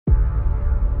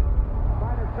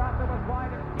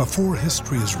Before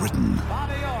history is written,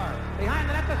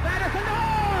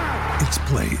 it's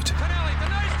played.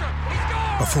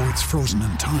 Before it's frozen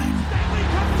in time,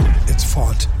 it's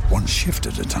fought one shift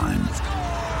at a time.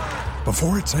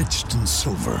 Before it's etched in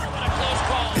silver,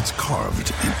 it's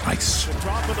carved in ice.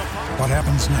 What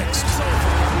happens next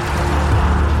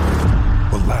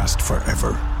will last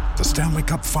forever. The Stanley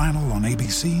Cup Final on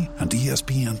ABC and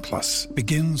ESPN+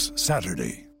 begins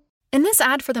Saturday. In this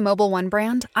ad for the Mobile One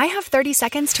brand, I have 30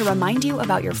 seconds to remind you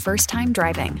about your first time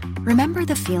driving. Remember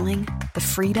the feeling, the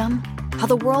freedom, how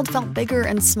the world felt bigger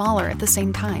and smaller at the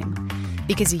same time?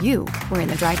 Because you were in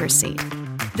the driver's seat.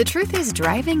 The truth is,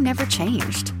 driving never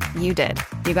changed. You did.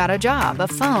 You got a job, a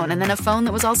phone, and then a phone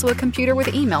that was also a computer with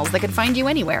emails that could find you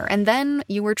anywhere, and then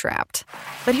you were trapped.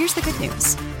 But here's the good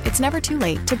news. It's never too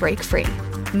late to break free.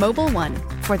 Mobile One,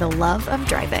 for the love of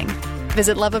driving.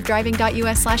 Visit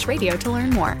loveofdriving.us/radio to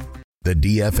learn more. The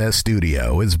DFS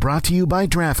studio is brought to you by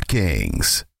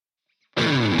DraftKings.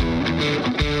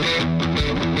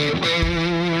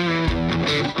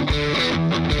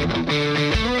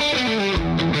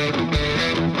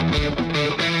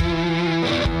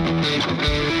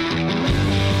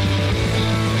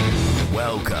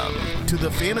 Welcome to the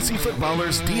Fantasy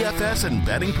Footballers DFS and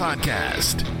Betting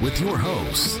Podcast with your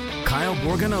hosts, Kyle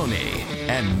Borgononi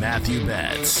and Matthew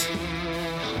Betts.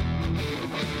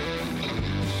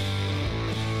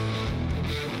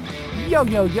 Yo,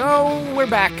 yo, yo, we're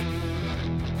back.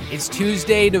 It's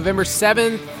Tuesday, November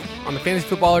 7th on the Fantasy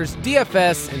Footballers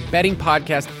DFS and Betting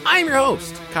Podcast. I'm your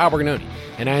host, Kyle Borgononi,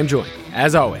 and I am joined,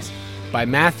 as always, by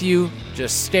Matthew,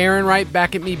 just staring right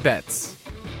back at me, Betts.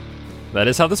 That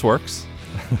is how this works.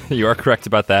 You are correct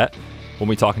about that. When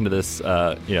we talk into this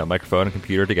microphone and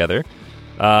computer together.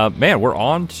 Man, we're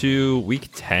on to week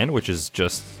 10, which is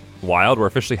just wild. We're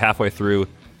officially halfway through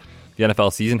the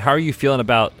NFL season. How are you feeling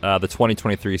about the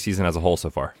 2023 season as a whole so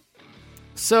far?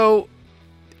 So,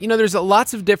 there's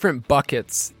lots of different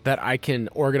buckets that I can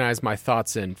organize my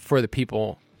thoughts in for the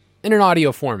people in an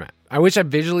audio format. I wish I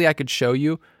could show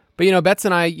you, but Betts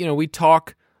and I, we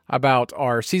talk about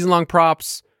our season-long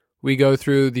props. We go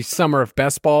through the summer of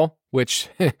best ball, which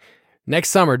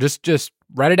next summer, just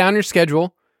write it down in your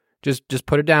schedule. Just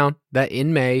put it down that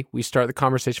in May, we start the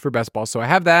conversation for best ball. So I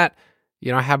have that.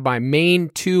 I have my main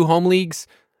 2 home leagues,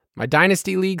 my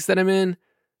dynasty leagues that I'm in,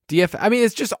 DFS. I mean,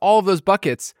 it's just all of those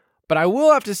buckets. But I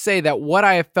will have to say that what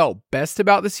I have felt best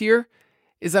about this year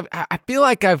is I feel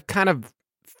like I've kind of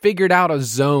figured out a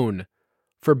zone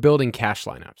for building cash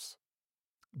lineups.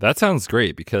 That sounds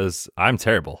great because I'm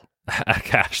terrible at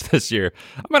cash this year.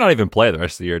 I might not even play the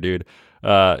rest of the year, dude.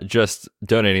 Just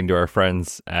donating to our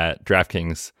friends at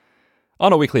DraftKings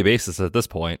on a weekly basis at this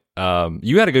point.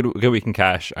 You had a good week in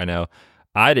cash, I know.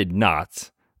 I did not.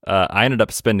 I ended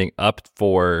up spending up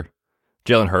for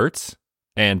Jalen Hurts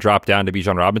and dropped down to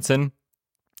Bijan Robinson.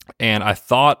 And I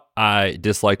thought I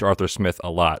disliked Arthur Smith a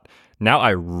lot. Now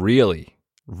I really,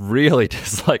 really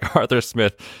dislike Arthur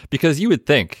Smith because you would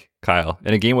think, Kyle,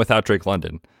 in a game without Drake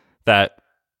London, that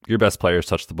your best players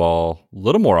touch the ball a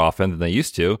little more often than they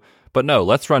used to. But no,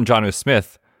 let's run Jonnu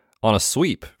Smith on a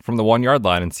sweep from the 1-yard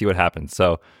line and see what happens.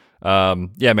 So,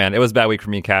 yeah, man, it was a bad week for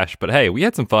me in cash. But hey, we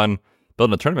had some fun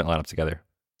building a tournament lineup together.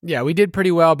 Yeah, we did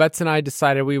pretty well. Betts and I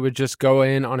decided we would just go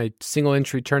in on a single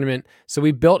entry tournament. So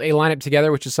we built a lineup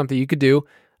together, which is something you could do.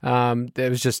 It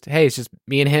was just, hey, it's just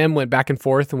me and him went back and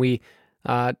forth, and we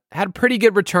had a pretty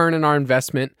good return in our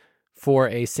investment for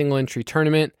a single entry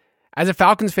tournament. As a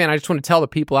Falcons fan, I just want to tell the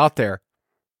people out there,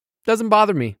 it doesn't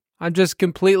bother me. I'm just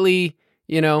completely,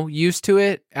 used to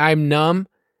it. I'm numb,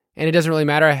 and it doesn't really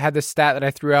matter. I had this stat that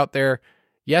I threw out there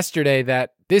yesterday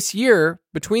that this year,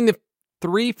 between the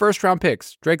 3 first-round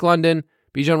picks, Drake London,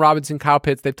 Bijan Robinson, Kyle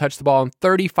Pitts, they've touched the ball in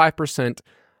 35%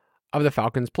 of the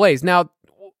Falcons' plays. Now,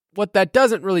 what that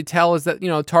doesn't really tell is that,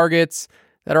 targets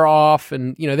that are off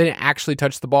and, they didn't actually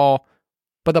touch the ball.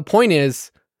 But the point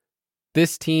is,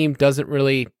 this team doesn't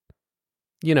really,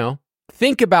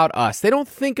 think about us. They don't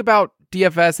think about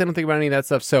DFS. They don't think about any of that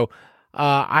stuff. So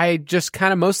I just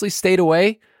kind of mostly stayed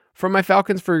away from my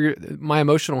Falcons for my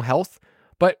emotional health.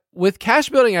 But with cash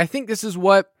building, I think this is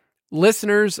what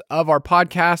listeners of our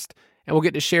podcast, and we'll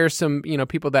get to share some,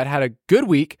 people that had a good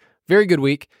week, very good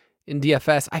week in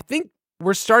DFS. I think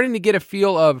we're starting to get a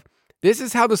feel of this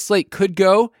is how the slate could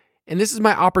go, and this is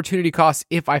my opportunity cost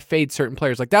if I fade certain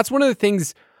players. Like, that's one of the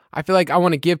things I feel like I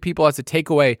want to give people as a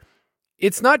takeaway.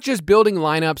 It's not just building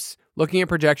lineups, looking at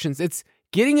projections. It's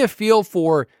getting a feel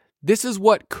for this is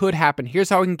what could happen. Here's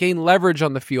how I can gain leverage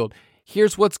on the field.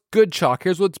 Here's what's good chalk.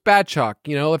 Here's what's bad chalk.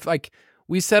 If like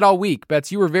we said all week,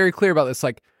 Betts, you were very clear about this.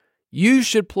 Like, you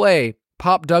should play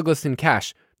Pop Douglas in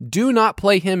cash. Do not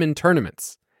play him in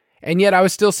tournaments. And yet I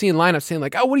was still seeing lineups saying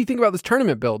like, oh, what do you think about this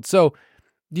tournament build? So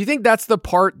do you think that's the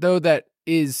part though that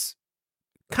is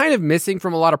kind of missing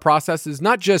from a lot of processes?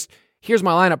 Not just here's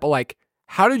my lineup, but like,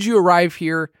 how did you arrive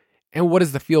here and what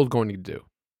is the field going to do?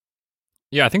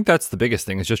 Yeah, I think that's the biggest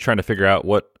thing is just trying to figure out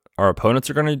what our opponents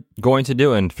are going to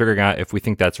do and figuring out if we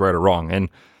think that's right or wrong. And,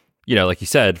 you know, like you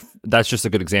said, that's just a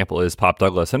good example is Pop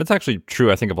Douglas. And it's actually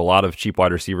true, I think, of a lot of cheap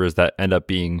wide receivers that end up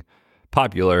being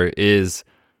popular is,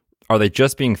 are they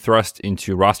just being thrust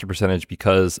into roster percentage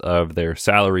because of their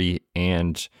salary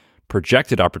and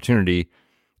projected opportunity?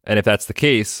 And if that's the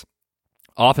case,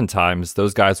 oftentimes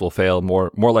those guys will fail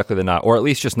more likely than not, or at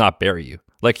least just not bury you.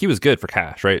 Like he was good for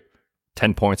cash, right?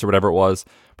 10 points or whatever it was,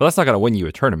 but that's not going to win you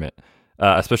a tournament,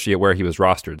 especially at where he was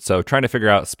rostered. So trying to figure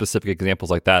out specific examples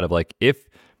like that of like, if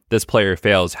this player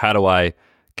fails, how do I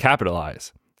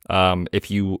capitalize?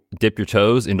 If you dip your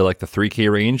toes into like the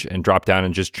 3K range and drop down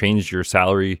and just change your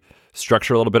salary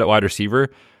structure a little bit at wide receiver,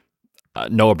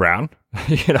 Noah Brown,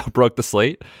 broke the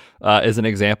slate is an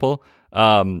example.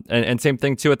 And same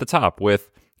thing too at the top with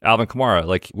Alvin Kamara.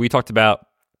 Like we talked about,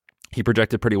 he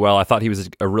projected pretty well. I thought he was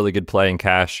a really good play in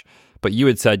cash, but you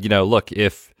had said, look,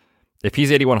 if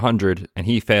he's 8,100 and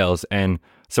he fails and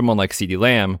someone like CeeDee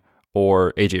Lamb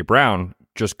or AJ Brown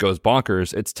just goes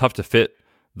bonkers, it's tough to fit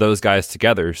those guys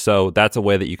together. So that's a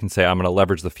way that you can say, I'm going to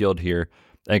leverage the field here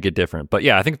and get different. But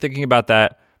yeah, I think thinking about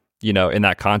that, in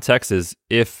that context is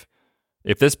if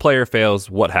this player fails,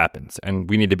 what happens? And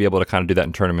we need to be able to kind of do that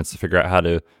in tournaments to figure out how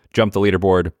to jump the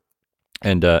leaderboard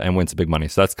and win some big money.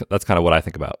 So that's kind of what I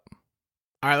think about.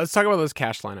 All right, let's talk about those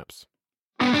cash lineups.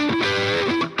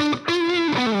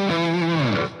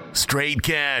 Straight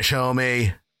cash,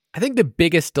 homie. I think the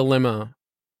biggest dilemma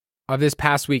of this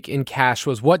past week in cash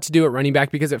was what to do at running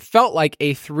back because it felt like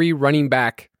a 3 running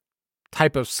back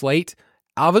type of slate.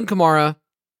 Alvin Kamara,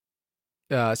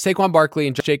 Saquon Barkley,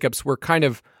 and Jacobs were kind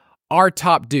of our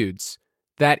top dudes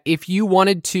that if you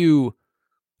wanted to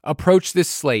approach this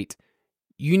slate,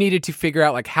 you needed to figure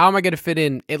out like, how am I going to fit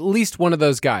in at least one of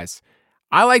those guys?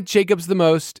 I liked Jacobs the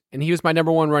most, and he was my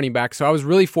number 1 running back, so I was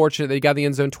really fortunate that he got the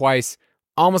end zone twice,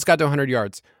 almost got to 100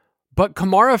 yards. But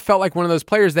Kamara felt like one of those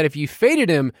players that if you faded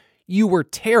him, you were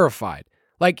terrified,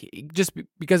 like just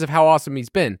because of how awesome he's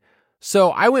been. So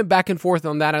I went back and forth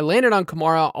on that. I landed on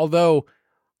Kamara, although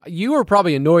you were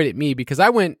probably annoyed at me because I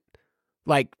went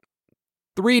like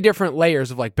 3 different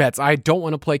layers of like bets. I don't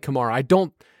want to play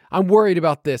Kamara. I'm worried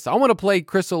about this. I want to play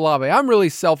Chris Olave. I'm really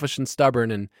selfish and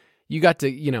stubborn, and you got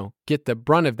to, get the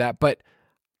brunt of that. But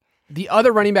the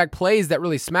other running back plays that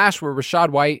really smashed were Rashad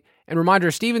White and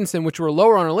Ramondre Stevenson, which were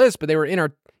lower on our list, but they were in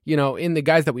our, in the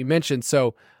guys that we mentioned.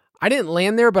 So I didn't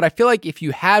land there, but I feel like if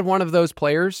you had one of those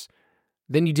players,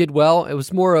 then you did well. It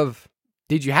was more of,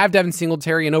 did you have Devin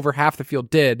Singletary? And over half the field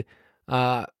did.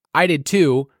 I did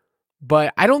too,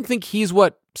 but I don't think he's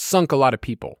what sunk a lot of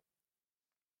people.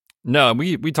 No,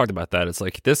 we talked about that. It's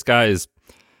like, this guy is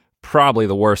probably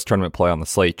the worst tournament play on the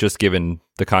slate, just given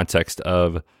the context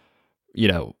of,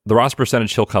 the roster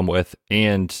percentage he'll come with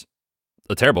and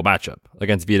a terrible matchup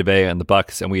against Vita Vea and the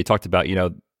Bucks. And we talked about,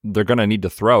 they're going to need to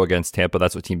throw against Tampa.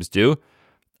 That's what teams do.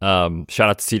 Shout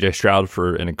out to CJ Stroud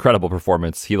for an incredible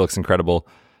performance. He looks incredible,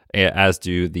 as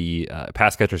do the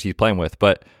pass catchers he's playing with.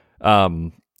 But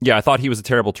yeah, I thought he was a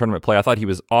terrible tournament play. I thought he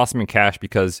was awesome in cash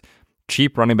because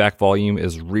cheap running back volume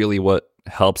is really what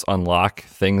helps unlock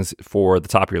things for the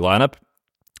top of your lineup.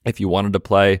 If you wanted to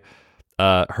play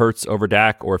Hurts over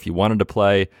Dak, or if you wanted to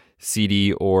play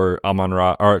CD or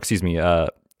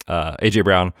AJ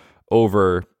Brown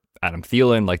over Adam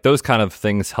Thielen, like those kind of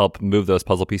things help move those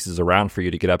puzzle pieces around for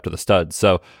you to get up to the studs.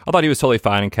 So I thought he was totally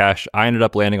fine in cash. I ended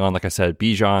up landing on, like I said,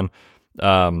 Bijan,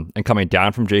 and coming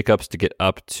down from Jacobs to get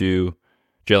up to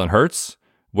Jalen Hurts,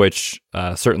 which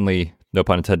certainly, no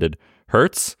pun intended,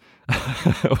 hurts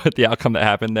with the outcome that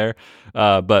happened there.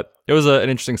 But it was an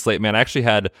interesting slate, man. I actually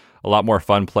had a lot more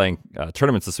fun playing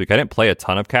tournaments this week. I didn't play a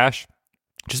ton of cash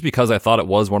just because I thought it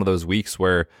was one of those weeks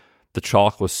where the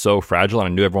chalk was so fragile and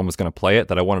I knew everyone was going to play it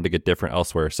that I wanted to get different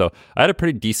elsewhere. So I had a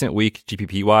pretty decent week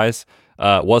GPP-wise.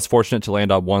 Was fortunate to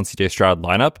land on one CJ Stroud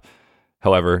lineup.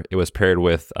 However, it was paired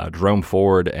with Jerome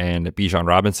Ford and Bijan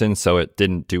Robinson, so it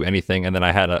didn't do anything. And then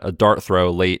I had a dart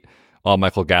throw late on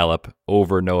Michael Gallup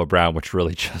over Noah Brown, which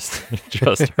really just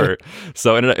hurt.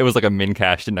 So it was like a min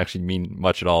cash, didn't actually mean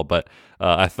much at all. But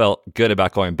I felt good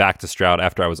about going back to Stroud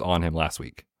after I was on him last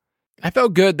week. I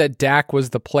felt good that Dak was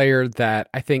the player that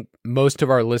I think most of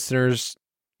our listeners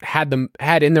had in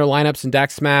their lineups, and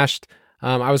Dak smashed.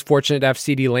 I was fortunate to have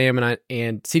CeeDee Lamb,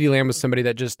 and CeeDee Lamb was somebody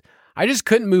that I just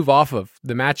couldn't move off of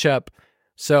the matchup.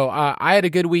 So I had a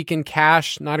good week in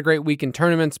cash, not a great week in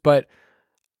tournaments, but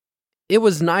it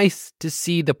was nice to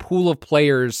see the pool of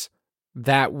players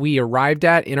that we arrived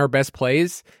at in our best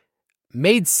plays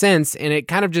made sense. And it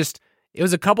kind of it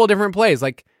was a couple of different plays.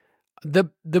 Like the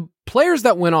players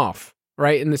that went off,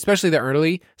 right? And especially the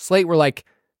early slate were like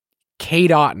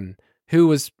Cade Otton, who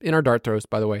was in our dart throws,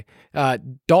 by the way,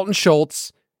 Dalton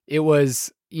Schultz. It was,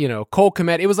 Cole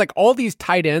Kmet. It was like all these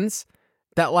tight ends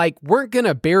that like weren't going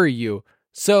to bury you.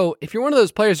 So if you're one of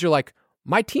those players, you're like,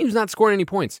 my team's not scoring any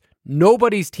points.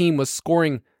 Nobody's team was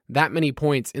scoring that many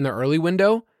points in the early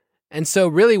window. And so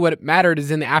really what mattered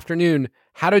is in the afternoon,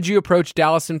 how did you approach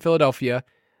Dallas and Philadelphia?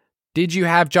 Did you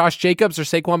have Josh Jacobs or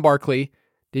Saquon Barkley?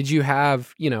 Did you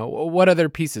have, what other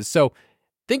pieces? So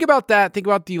think about that. Think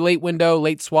about the late window,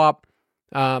 late swap,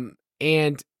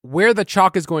 and where the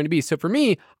chalk is going to be. So for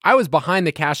me, I was behind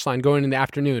the cash line going in the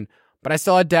afternoon, but I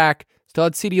still had Dak, still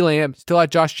had CeeDee Lamb, still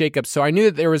had Josh Jacobs. So I knew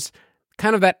that there was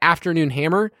kind of that afternoon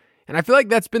hammer. And I feel like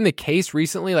that's been the case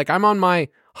recently. Like I'm on my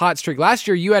hot streak. Last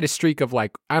year, you had a streak of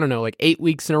like 8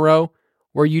 weeks in a row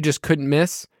where you just couldn't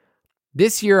miss.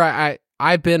 This year,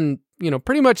 I've been,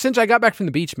 pretty much since I got back from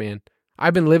the beach, man,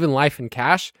 I've been living life in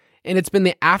cash. And it's been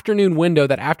the afternoon window,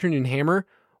 that afternoon hammer,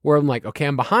 where I'm like, okay,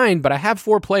 I'm behind, but I have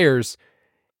 4 players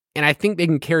and I think they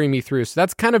can carry me through. So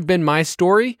that's kind of been my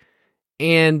story.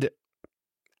 And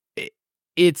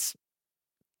it's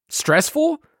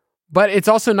stressful, but it's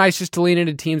also nice just to lean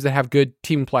into teams that have good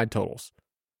team applied totals.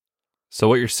 So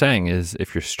what you're saying is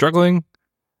if you're struggling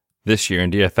this year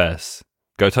in DFS,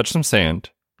 go touch some sand,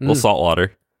 a little salt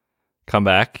water, come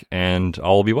back, and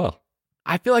all will be well.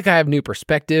 I feel like I have new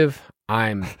perspective.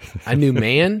 I'm a new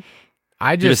man.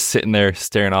 You're just sitting there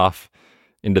staring off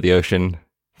into the ocean,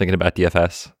 thinking about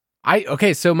DFS.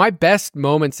 Okay, so my best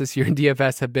moments this year in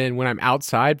DFS have been when I'm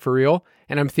outside for real,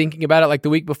 and I'm thinking about it. Like the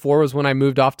week before was when I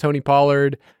moved off Tony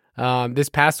Pollard. This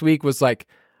past week was like,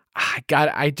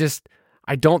 I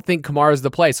don't think Kamara's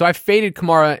the play. So I faded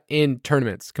Kamara in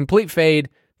tournaments. Complete fade.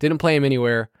 Didn't play him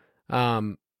anywhere.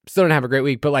 Still didn't have a great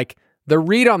week, but like the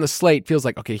read on the slate feels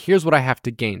like, okay, here's what I have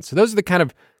to gain. So those are the kind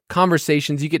of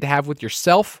conversations you get to have with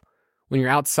yourself when you're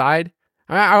outside.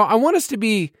 I want us to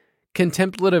be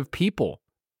contemplative people.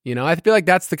 I feel like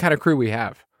that's the kind of crew we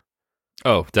have.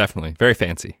 Oh, definitely. Very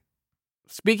fancy.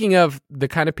 Speaking of the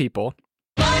kind of people.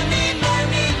 I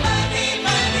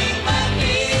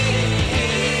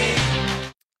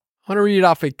want to read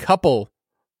off a couple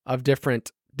of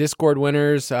different Discord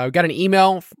winners. We got an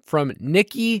email from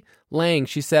Nikki Lang.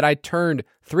 She said, I turned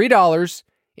 $3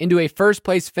 into a first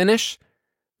place finish,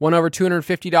 won over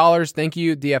 $250. Thank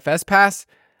you, DFS Pass.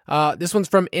 This one's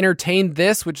from Entertain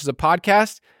This, which is a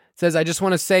podcast. It says, I just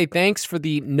want to say thanks for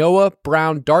the Noah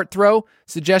Brown dart throw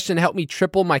suggestion to help me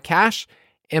triple my cash.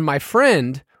 And my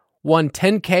friend won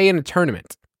 $10K in a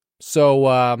tournament.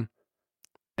 So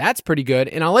that's pretty good.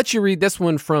 And I'll let you read this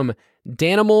one from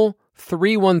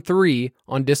Danimal313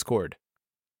 on Discord.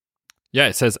 Yeah,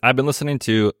 it says, I've been listening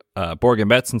to Borg and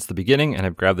Bet since the beginning and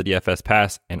have grabbed the DFS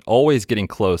Pass and always getting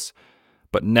close,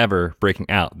 but never breaking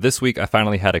out. This week, I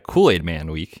finally had a Kool-Aid Man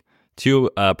week.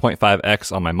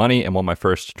 2.5x on my money and won my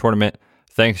first tournament.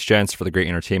 Thanks, gents, for the great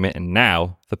entertainment. And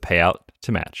now the payout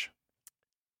to match.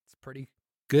 It's pretty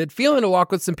good feeling to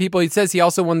walk with some people. He says he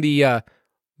also won the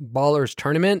Ballers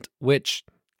tournament, which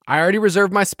I already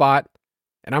reserved my spot,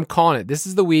 and I'm calling it. This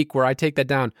is the week where I take that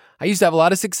down. I used to have a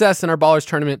lot of success in our Ballers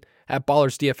tournament at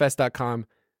ballersdfs.com.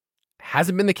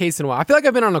 Hasn't been the case in a while. I feel like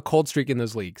I've been on a cold streak in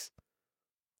those leagues.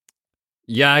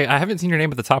 Yeah, I haven't seen your name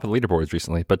at the top of the leaderboards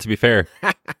recently, but to be fair,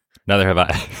 neither have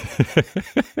I.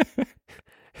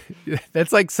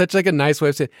 That's like such like a nice way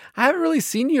of saying, I haven't really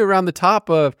seen you around the top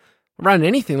of around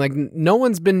anything. Like no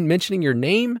one's been mentioning your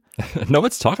name. No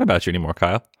one's talking about you anymore,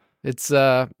 Kyle. It's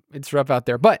rough out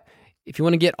there. But if you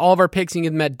want to get all of our picks, you can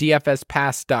get them at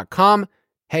dfspass.com.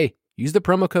 Hey, use the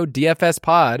promo code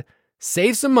DFSPod,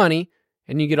 save some money,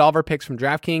 and you get all of our picks from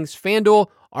DraftKings, FanDuel,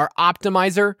 our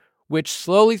optimizer, which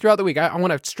slowly throughout the week, I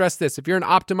want to stress this. If you're an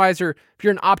optimizer, if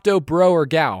you're an opto bro or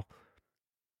gal,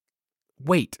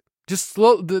 wait. Just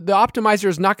slow. The optimizer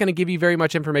is not going to give you very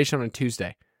much information on a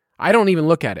Tuesday. I don't even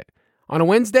look at it. On a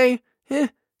Wednesday,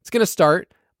 it's going to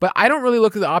start. But I don't really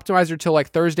look at the optimizer till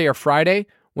like Thursday or Friday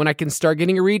when I can start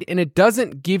getting a read. And it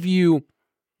doesn't give you,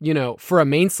 for a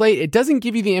main slate, it doesn't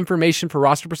give you the information for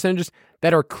roster percentages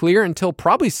that are clear until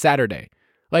probably Saturday.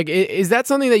 Like, is that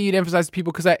something that you'd emphasize to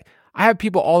people? Because I have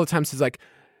people all the time says like,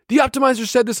 the optimizer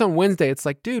said this on Wednesday. It's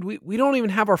like, dude, we don't even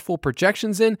have our full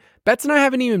projections in. Bets and I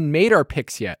haven't even made our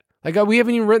picks yet. Like, we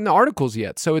haven't even written the articles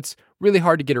yet. So it's really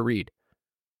hard to get a read.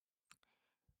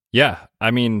 Yeah,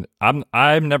 I mean, I'm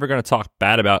never going to talk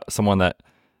bad about someone that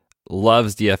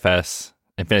loves DFS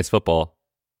and fantasy football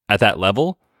at that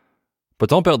level, but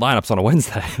don't build lineups on a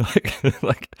Wednesday.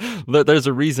 There's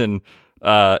a reason,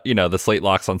 the slate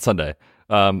locks on Sunday.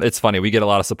 It's funny. We get a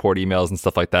lot of support emails and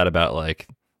stuff like that about like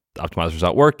the optimizer's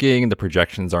not working, the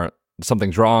projections aren't,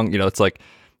 something's wrong. It's like,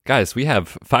 guys, we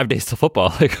have 5 days to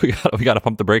football. Like we got to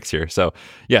pump the brakes here. So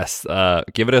yes,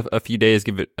 give it a few days,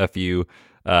 give it a few,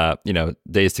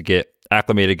 days to get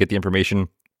acclimated, get the information,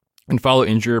 and follow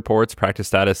injury reports, practice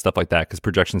status, stuff like that, because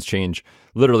projections change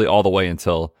literally all the way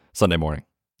until Sunday morning.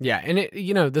 Yeah, and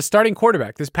the starting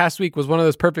quarterback this past week was one of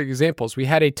those perfect examples. We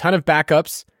had a ton of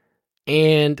backups,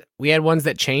 and we had ones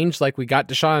that changed. Like we got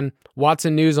Deshaun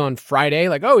Watson news on Friday,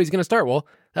 like, oh, he's going to start. Well,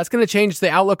 that's going to change the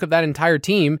outlook of that entire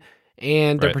team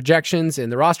and their projections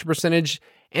and the roster percentage.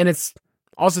 And it's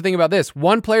also, think about this.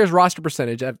 One player's roster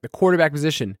percentage at the quarterback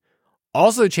position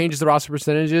also changes the roster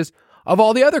percentages of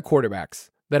all the other quarterbacks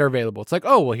that are available. It's like,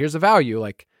 oh, well, here's a value.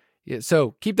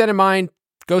 So keep that in mind.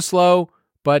 Go slow.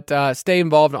 But stay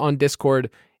involved on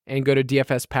Discord and go to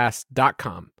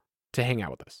dfspass.com to hang out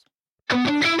with us.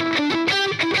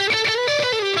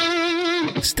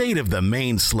 State of the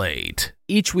main slate.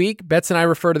 Each week, Betts and I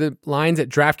refer to the lines at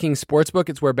DraftKings Sportsbook.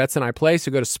 It's where Betts and I play.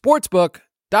 So go to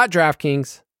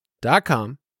sportsbook.draftkings.com.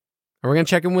 And we're going to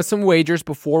check in with some wagers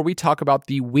before we talk about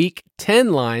the Week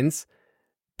 10 lines.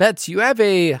 Betts, you have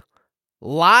a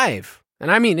live,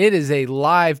 and I mean it is a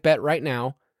live bet right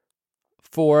now,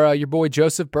 for your boy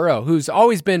Joseph Burrow, who's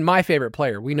always been my favorite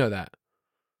player. We know that.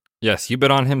 Yes, you've been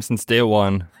on him since day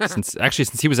one.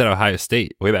 since he was at Ohio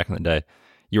State way back in the day.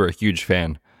 You were a huge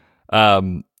fan.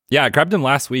 I grabbed him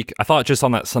last week. I thought just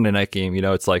on that Sunday night game,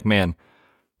 it's like, man,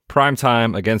 prime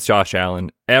time against Josh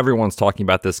Allen. Everyone's talking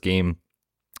about this game.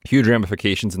 Huge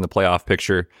ramifications in the playoff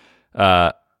picture.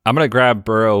 I'm going to grab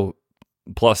Burrow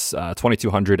plus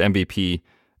 2,200 MVP.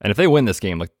 And if they win this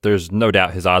game, like there's no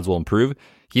doubt his odds will improve.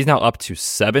 He's now up to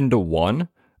 7-1,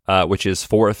 which is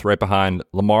fourth, right behind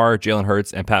Lamar, Jalen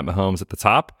Hurts, and Pat Mahomes at the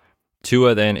top.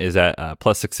 Tua then is at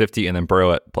plus 650, and then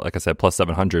Burrow at, like I said, plus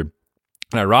 700.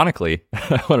 And ironically,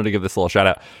 I wanted to give this a little shout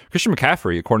out. Christian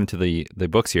McCaffrey, according to the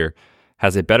books here,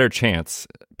 has a better chance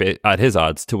at his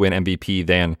odds to win MVP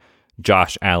than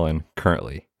Josh Allen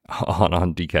currently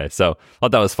on DK. So I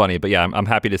thought that was funny. But yeah, I'm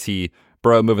happy to see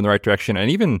Burrow move in the right direction. And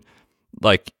even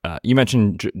like you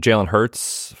mentioned Jalen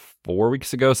Hurts 4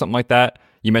 weeks ago, something like that.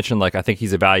 You mentioned, like, I think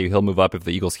he's a value. He'll move up if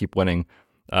the Eagles keep winning,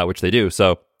 which they do.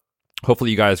 So hopefully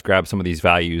you guys grab some of these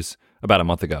values about a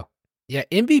month ago. Yeah,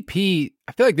 MVP,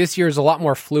 I feel like this year is a lot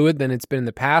more fluid than it's been in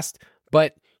the past,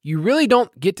 but you really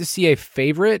don't get to see a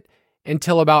favorite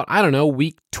until about,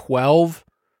 week 12,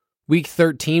 week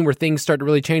 13, where things start to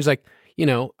really change. Like,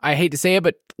 I hate to say it,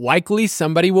 but likely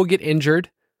somebody will get injured.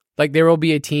 Like there will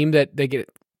be a team that they get,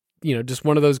 just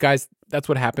one of those guys. That's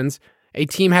what happens. A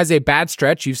team has a bad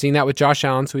stretch. You've seen that with Josh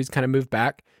Allen, so he's kind of moved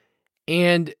back.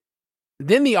 And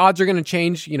then the odds are going to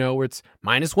change, where it's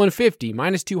minus 150,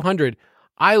 minus 200.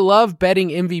 I love betting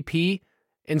MVP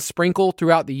and sprinkle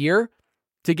throughout the year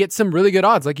to get some really good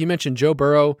odds. Like you mentioned, Joe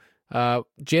Burrow,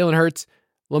 Jalen Hurts.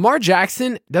 Lamar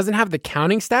Jackson doesn't have the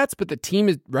counting stats, but the team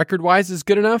is record-wise is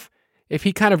good enough. If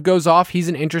he kind of goes off, he's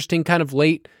an interesting kind of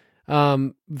late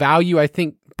value, I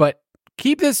think. But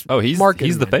keep this market.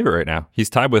 He's the favorite right now. He's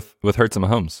tied with Hurts and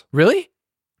Mahomes. Really?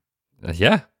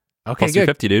 Yeah. Okay, plus good.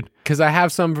 250, dude. Because I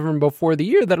have some from before the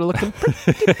year that are looking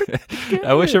pretty good.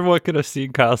 I wish everyone could have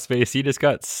seen Kyle's face. He just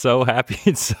got so happy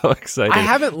and so excited. I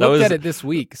haven't looked at it this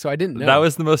week, so I didn't know. That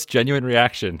was the most genuine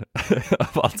reaction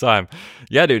of all time.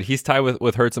 Yeah, dude, he's tied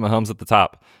with Hurts and Mahomes at the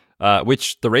top,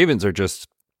 which the Ravens are just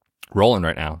rolling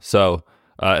right now. So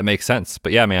it makes sense.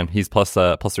 But yeah, man, he's plus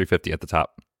 350 at the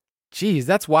top. Jeez,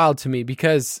 that's wild to me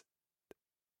because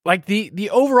like the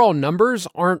overall numbers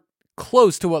aren't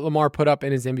close to what Lamar put up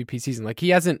in his MVP season. Like he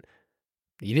didn't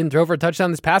throw for a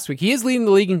touchdown this past week. He is leading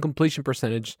the league in completion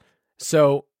percentage.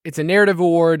 So it's a narrative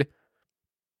award.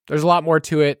 There's a lot more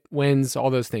to it, wins, all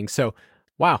those things. So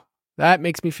wow, that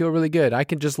makes me feel really good. I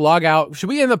can just log out. Should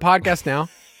we end the podcast now?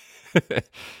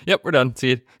 Yep, we're done.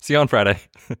 See you on Friday.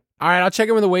 All right, I'll check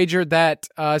in with a wager that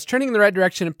is trending in the right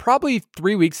direction. And probably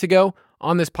 3 weeks ago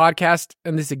on this podcast,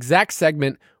 in this exact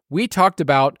segment, we talked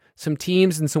about some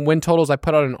teams and some win totals. I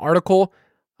put out an article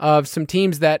of some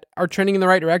teams that are trending in the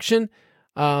right direction.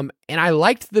 And I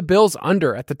liked the Bills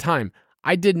under at the time.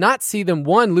 I did not see them,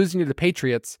 one, losing to the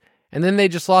Patriots, and then they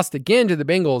just lost again to the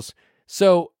Bengals.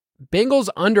 So Bengals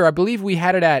under, I believe we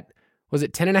had it at, was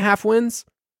it 10.5 wins?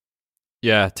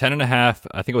 Yeah, 10.5.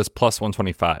 I think it was plus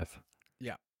 125.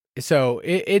 Yeah. So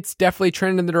it's definitely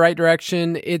trending in the right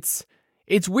direction. It's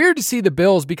weird to see the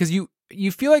Bills because you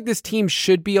feel like this team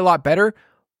should be a lot better,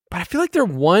 but I feel like they're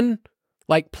one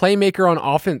like playmaker on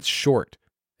offense short.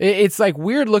 It's like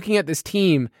weird looking at this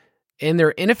team and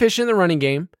they're inefficient in the running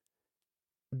game.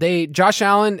 Josh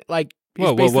Allen, like,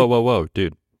 whoa,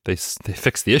 dude. They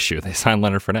fixed the issue. They signed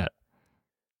Leonard Fournette.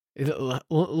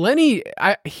 Lenny,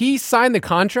 he signed the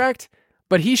contract,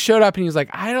 but he showed up and he was like,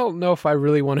 I don't know if I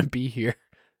really want to be here.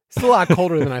 It's a lot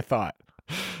colder than I thought.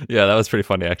 Yeah, that was pretty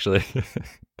funny, actually.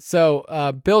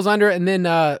 So Bills under, and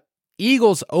then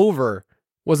Eagles over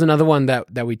was another one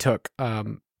that we took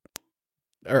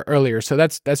earlier. So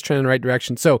that's trending in the right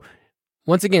direction. So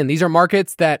once again, these are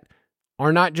markets that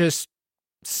are not just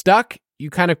stuck. You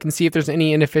kind of can see if there's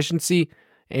any inefficiency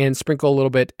and sprinkle a little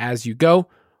bit as you go.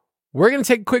 We're going to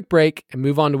take a quick break and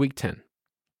move on to week 10.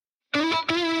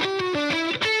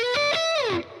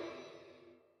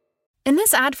 In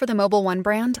this ad for the Mobile One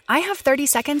brand, I have 30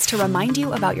 seconds to remind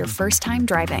you about your first time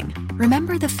driving.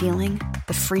 Remember the feeling,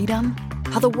 the freedom,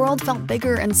 how the world felt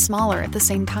bigger and smaller at the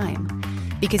same time?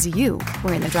 Because you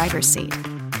were in the driver's seat.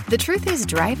 The truth is,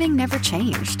 driving never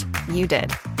changed. You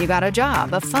did. You got a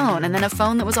job, a phone, and then a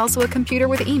phone that was also a computer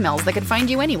with emails that could find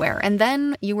you anywhere, and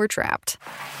then you were trapped.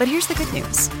 But here's the good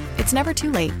news. It's never too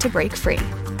late to break free.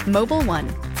 Mobile One,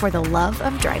 for the love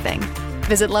of driving.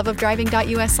 Visit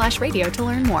loveofdriving.us/radio to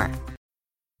learn more.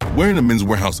 Wearing a Men's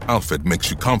Warehouse outfit makes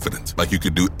you confident, like you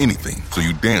could do anything, so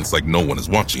you dance like no one is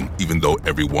watching, even though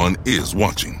everyone is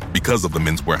watching. Because of the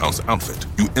Men's Warehouse outfit,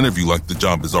 you interview like the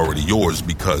job is already yours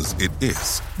because it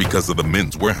is. Because of the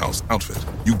Men's Warehouse outfit,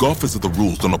 you golf as if the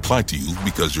rules don't apply to you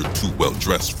because you're too well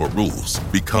dressed for rules.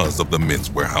 Because of the Men's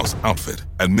Warehouse outfit.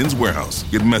 At Men's Warehouse,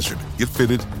 get measured, get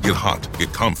fitted, get hot,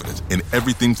 get confident in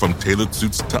everything from tailored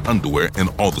suits to underwear and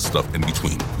all the stuff in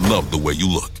between. Love the way you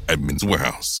look at Men's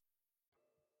Warehouse.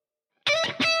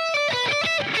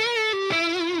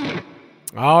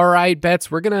 All right, Bets,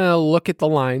 we're going to look at the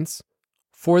lines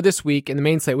for this week in the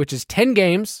main slate, which is 10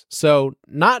 games, so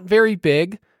not very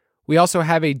big. We also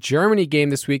have a Germany game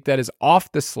this week that is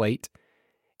off the slate.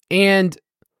 And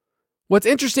what's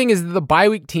interesting is that the bye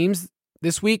week teams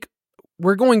this week,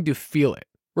 we're going to feel it.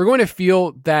 We're going to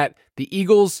feel that the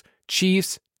Eagles,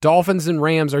 Chiefs, Dolphins, and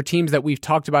Rams are teams that we've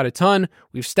talked about a ton,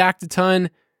 we've stacked a ton,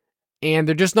 and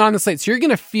they're just not on the slate. So you're going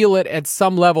to feel it at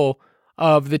some level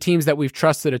of the teams that we've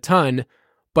trusted a ton.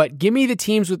 But give me the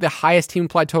teams with the highest team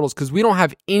implied totals, because we don't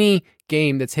have any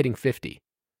game that's hitting 50.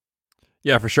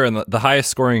 Yeah, for sure. And the highest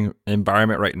scoring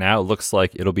environment right now, it looks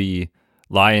like it'll be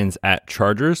Lions at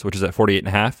Chargers, which is at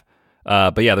 48.5.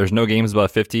 But yeah, there's no games above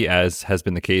 50, as has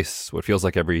been the case, what feels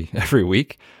like every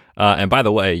week. And by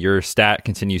the way, your stat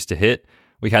continues to hit.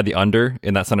 We had the under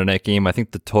in that Sunday night game. I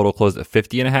think the total closed at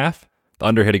 50.5. The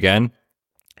under hit again.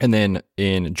 And then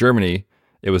in Germany,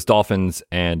 it was Dolphins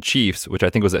and Chiefs, which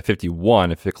I think was at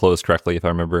 51, if it closed correctly, if I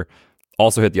remember,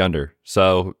 also hit the under.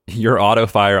 So your auto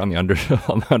fire on the under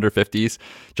on the under 50s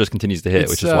just continues to hit,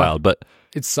 which is wild. But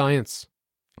it's science.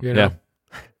 You know?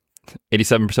 Yeah.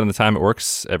 87% of the time it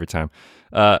works every time.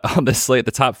 On this slate,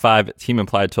 the top 5 team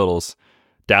implied totals.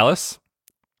 Dallas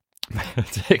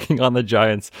taking on the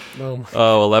Giants.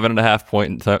 11.5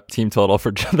 point team total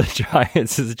for the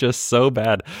Giants is just so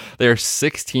bad. They are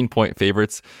 16-point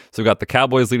favorites. So we've got the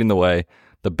Cowboys leading the way,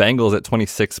 the Bengals at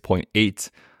 26.8,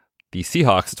 the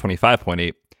Seahawks at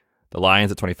 25.8, the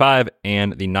Lions at 25,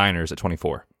 and the Niners at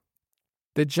 24.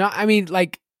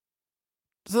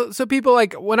 So people,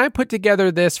 like, when I put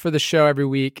together this for the show every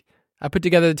week, I put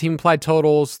together the team implied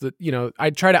totals that, I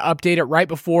try to update it right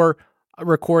before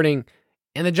recording.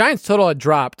 And the Giants total had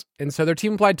dropped. And so their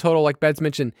team implied total, like Beds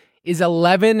mentioned, is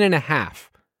 11.5.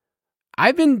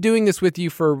 I've been doing this with you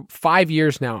for 5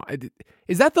 years now.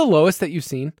 Is that the lowest that you've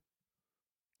seen?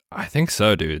 I think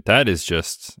so, dude. That is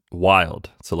just wild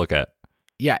to look at.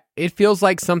 Yeah, it feels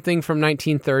like something from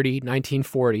 1930,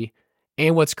 1940.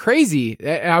 And what's crazy,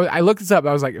 I looked this up.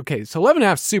 I was like, okay, so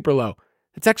 11.5 is super low.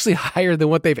 It's actually higher than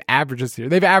what they've averaged this year.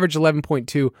 They've averaged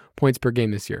 11.2 points per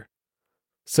game this year.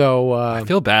 So I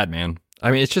feel bad, man. I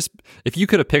mean, it's just, if you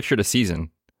could have pictured a season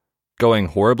going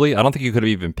horribly, I don't think you could have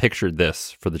even pictured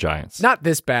this for the Giants. Not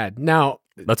this bad. Now,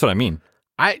 that's what I mean.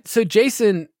 So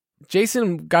Jason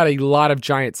got a lot of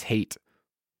Giants hate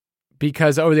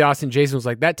because over the offseason, Jason was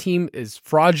like, that team is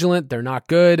fraudulent. They're not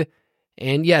good.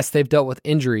 And yes, they've dealt with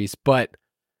injuries, but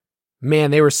man,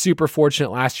 they were super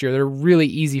fortunate last year. They're really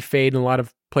easy fade in a lot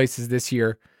of places this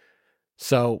year.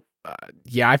 So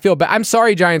yeah, I feel bad. I'm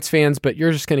sorry, Giants fans, but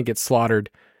you're just going to get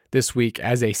slaughtered this week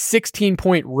as a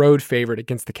 16-point road favorite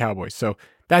against the Cowboys. So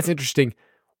that's interesting.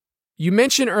 You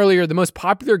mentioned earlier the most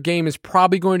popular game is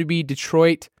probably going to be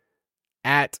Detroit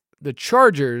at the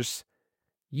Chargers.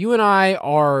 You and I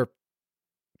are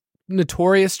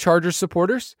notorious Chargers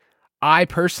supporters. I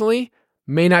personally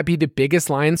may not be the biggest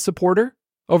Lions supporter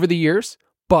over the years,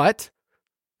 but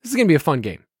this is going to be a fun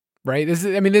game. right? This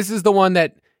is the one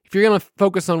that if you're going to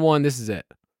focus on one, this is it.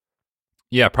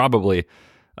 Yeah, probably.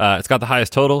 It's got the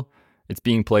highest total. It's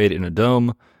being played in a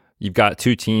dome. You've got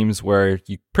two teams where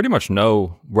you pretty much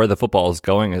know where the football is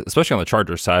going, especially on the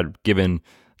Chargers side, given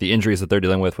the injuries that they're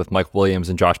dealing with Mike Williams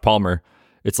and Josh Palmer.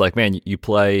 It's like, man, you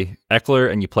play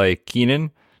Eckler and you play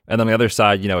Keenan, and then on the other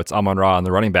side, it's Amon-Ra and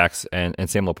the running backs and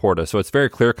Sam Laporta. So it's very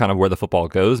clear kind of where the football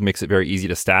goes, makes it very easy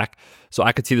to stack. So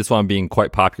I could see this one being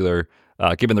quite popular,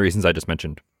 given the reasons I just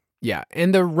mentioned. Yeah,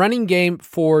 and the running game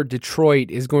for Detroit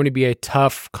is going to be a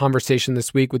tough conversation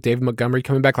this week with David Montgomery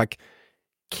coming back. Like,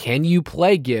 can you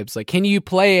play Gibbs? Like, can you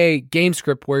play a game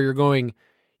script where you're going,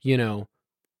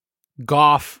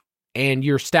 Goff and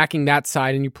you're stacking that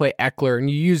side and you play Eckler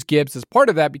and you use Gibbs as part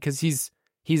of that because he's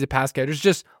a pass catcher. There's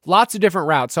just lots of different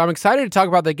routes. So I'm excited to talk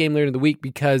about that game later in the week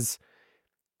because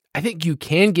I think you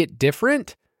can get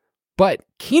different, but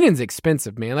Keenan's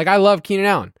expensive, man. Like, I love Keenan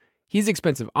Allen. He's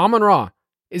expensive. Amon-Ra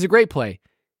is a great play.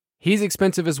 He's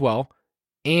expensive as well.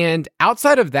 And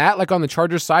outside of that, like on the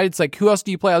Chargers side, it's like, who else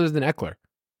do you play other than Eckler?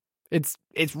 It's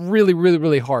really, really,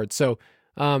 really hard. So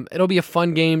it'll be a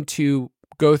fun game to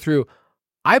go through.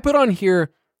 I put on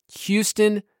here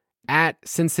Houston at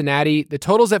Cincinnati. The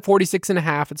total's at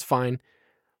 46.5. It's fine.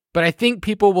 But I think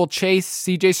people will chase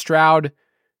CJ Stroud,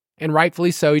 and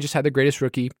rightfully so. He just had the greatest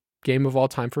rookie game of all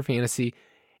time for fantasy.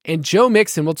 And Joe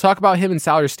Mixon, we'll talk about him in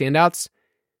salary standouts.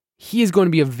 He is going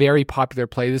to be a very popular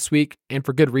play this week, and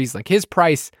for good reason. Like, his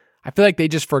price, I feel like they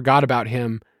just forgot about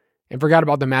him and forgot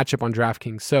about the matchup on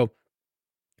DraftKings. So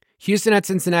Houston at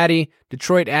Cincinnati,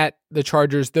 Detroit at the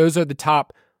Chargers. Those are the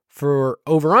top for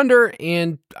over-under,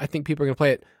 and I think people are going to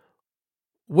play it.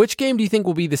 Which game do you think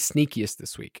will be the sneakiest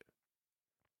this week?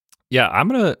 Yeah, I'm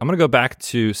gonna go back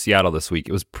to Seattle this week.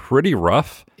 It was pretty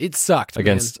rough. It sucked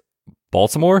against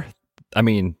Baltimore. I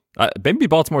mean, maybe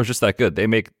Baltimore is just that good. They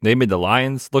made the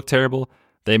Lions look terrible.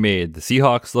 They made the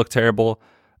Seahawks look terrible.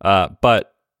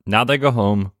 But now they go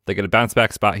home. They get a bounce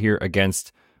back spot here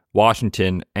against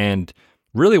Washington. And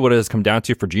really what it has come down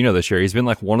to for Geno this year, he's been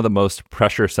like one of the most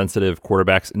pressure sensitive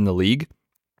quarterbacks in the league.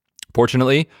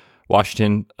 Fortunately,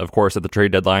 Washington, of course, at the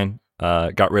trade deadline,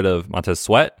 got rid of Montez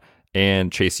Sweat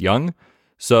and Chase Young.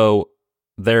 So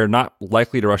they're not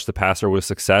likely to rush the passer with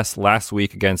success. Last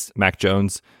week against Mac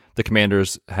Jones, the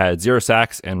Commanders had 0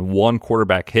 sacks and 1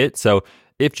 quarterback hit. So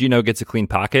if Geno gets a clean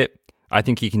pocket, I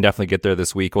think he can definitely get there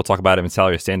this week. We'll talk about him in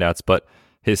salary standouts, but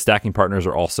his stacking partners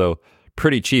are also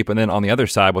pretty cheap. And then on the other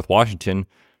side with Washington,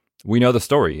 we know the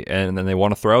story, and then they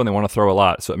want to throw, and they want to throw a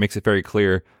lot. So it makes it very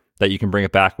clear that you can bring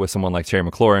it back with someone like Terry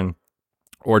McLaurin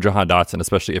or Jahan Dotson,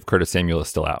 especially if Curtis Samuel is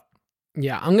still out.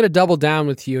 Yeah, I'm going to double down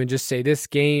with you and just say this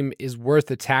game is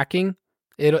worth attacking.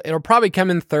 It'll probably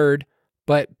come in third,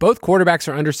 but both quarterbacks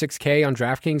are under 6K on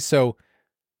DraftKings, so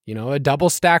a double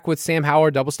stack with Sam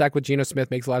Howard, double stack with Geno Smith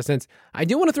makes a lot of sense. I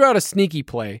do want to throw out a sneaky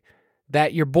play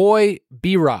that your boy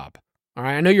B-Rob, all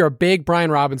right, I know you're a big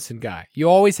Brian Robinson guy. You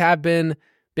always have been,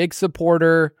 big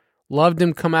supporter, loved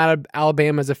him come out of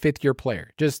Alabama as a fifth-year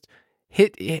player. Just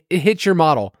hit your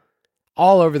model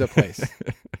all over the place.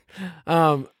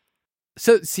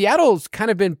 So Seattle's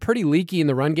kind of been pretty leaky in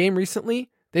the run game recently.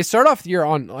 They start off the year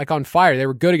on fire. They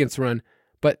were good against the run,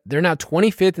 but they're now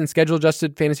 25th in schedule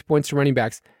adjusted fantasy points to running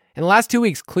backs. In the last 2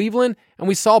 weeks, Cleveland, and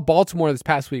we saw Baltimore this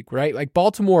past week, right? Like,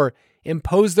 Baltimore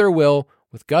imposed their will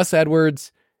with Gus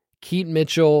Edwards, Keaton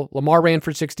Mitchell, Lamar ran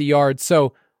for 60 yards.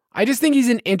 So I just think he's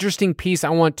an interesting piece I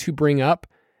want to bring up,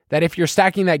 that if you're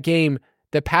stacking that game,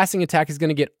 the passing attack is going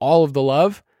to get all of the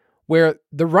love, where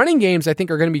the running games, I think,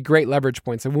 are going to be great leverage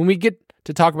points. And when we get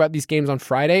to talk about these games on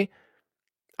Friday,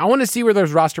 I want to see where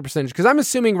there's roster percentage, because I'm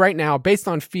assuming right now, based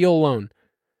on feel alone,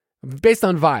 based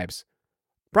on vibes,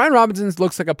 Brian Robinson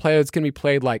looks like a player that's going to be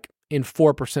played like in 4%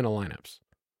 of lineups.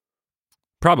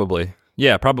 Probably.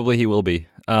 Yeah, probably he will be.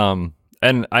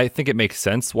 And I think it makes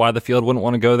sense why the field wouldn't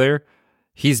want to go there.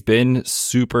 He's been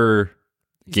super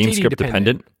game script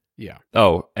dependent. Yeah.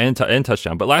 Oh, and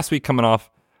touchdown. But last week, coming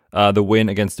off the win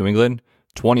against New England,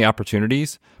 20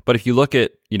 opportunities. But if you look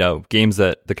at, games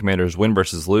that the Commanders win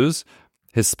versus lose,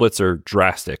 his splits are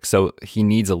drastic. So he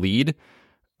needs a lead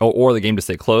or the game to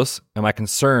stay close. And my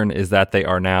concern is that they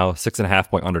are now 6.5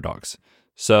 point underdogs.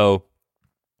 So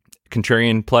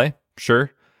contrarian play,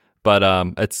 sure. But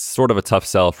it's sort of a tough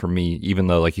sell for me, even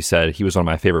though, like you said, he was one of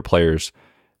my favorite players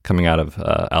coming out of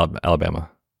Alabama.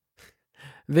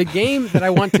 The game that I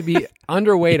want to be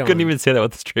underweight on. Couldn't even say that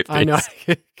with a straight face. I know.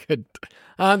 I could.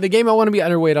 The game I want to be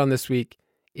underweight on this week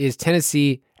is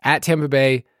Tennessee at Tampa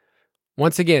Bay.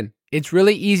 Once again, it's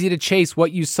really easy to chase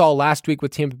what you saw last week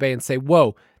with Tampa Bay and say,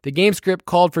 whoa, the game script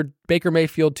called for Baker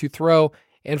Mayfield to throw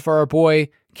and for our boy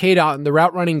K-Dot, the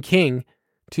route running king,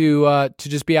 to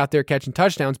just be out there catching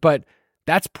touchdowns, but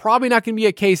that's probably not going to be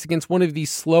a case against one of the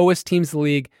slowest teams in the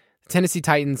league, the Tennessee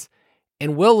Titans.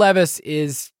 And Will Levis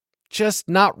is just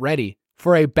not ready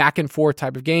for a back and forth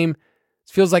type of game.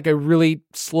 It feels like a really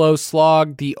slow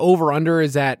slog. The over-under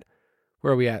is at,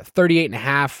 where are we at?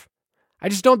 38.5. I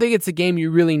just don't think it's a game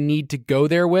you really need to go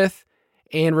there with.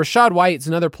 And Rachaad White's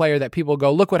another player that people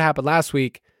go, look what happened last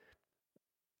week.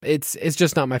 It's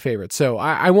just not my favorite. So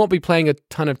I won't be playing a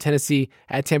ton of Tennessee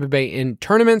at Tampa Bay in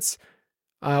tournaments.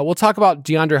 We'll talk about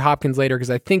DeAndre Hopkins later because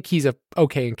I think he's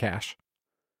okay in cash.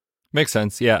 Makes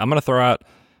sense. Yeah, I'm going to throw out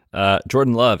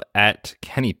Jordan Love at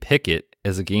Kenny Pickett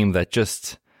as a game that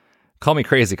just, call me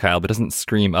crazy, Kyle, but doesn't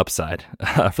scream upside.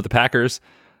 For the Packers,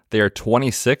 they are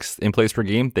 26th in plays per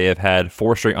game. They have had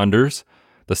 4 straight unders.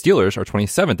 The Steelers are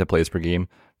 27th in plays per game.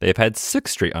 They have had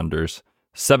 6 straight unders.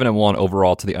 7-1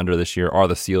 overall to the under this year are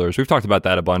the Steelers. We've talked about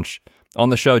that a bunch on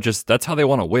the show. Just that's how they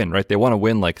want to win, right? They want to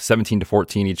win like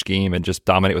 17-14 each game and just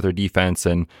dominate with their defense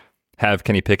and have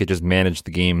Kenny Pickett just manage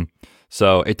the game.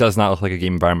 So it does not look like a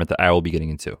game environment that I will be getting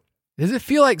into. Does it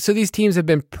feel like, so these teams have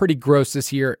been pretty gross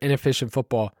this year, inefficient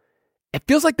football. It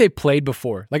feels like they've played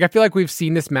before. Like I feel like we've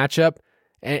seen this matchup,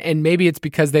 and maybe it's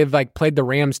because they've like played the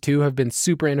Rams too, have been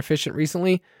super inefficient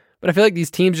recently. But I feel like these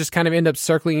teams just kind of end up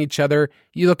circling each other.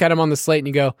 You look at them on the slate and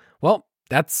you go, well,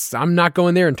 I'm not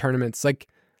going there in tournaments. Like,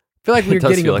 I feel like we're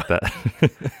getting feel like that.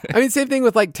 I mean, same thing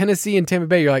with like Tennessee and Tampa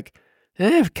Bay. You're like,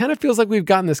 it kind of feels like we've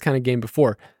gotten this kind of game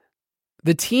before.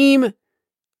 The team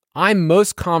I'm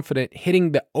most confident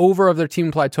hitting the over of their team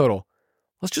implied total,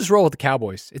 let's just roll with the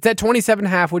Cowboys. It's at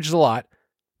 27.5, which is a lot,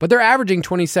 but they're averaging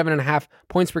 27.5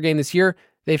 points per game this year.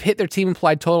 They've hit their team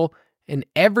implied total in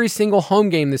every single home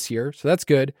game this year, so that's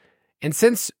good. And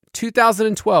since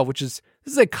 2012, this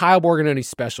is a Kyle Borgononi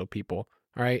special, people.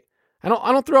 All right, I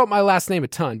don't throw out my last name a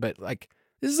ton, but like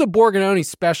this is a Borgononi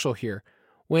special here.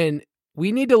 When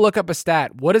we need to look up a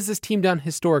stat, what has this team done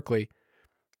historically?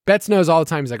 Betts knows all the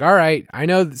time. He's like, all right, I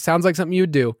know it sounds like something you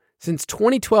would do. Since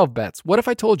 2012, Betts, what if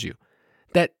I told you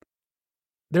that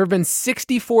there have been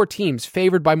 64 teams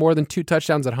favored by more than 2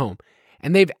 touchdowns at home,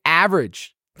 and they've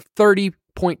averaged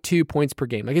 30.2 points per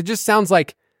game? Like it just sounds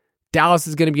like Dallas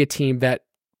is going to be a team that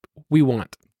we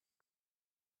want.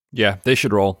 Yeah, they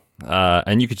should roll.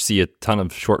 And you could see a ton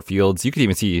of short fields. You could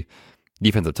even see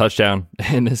defensive touchdown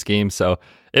in this game. So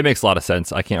it makes a lot of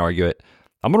sense. I can't argue it.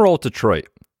 I'm going to roll with Detroit.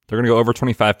 They're going to go over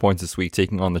 25 points this week,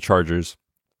 taking on the Chargers.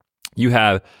 You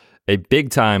have a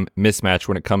big-time mismatch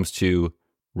when it comes to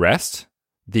rest.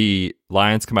 The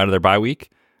Lions come out of their bye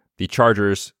week. The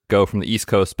Chargers go from the East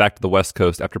Coast back to the West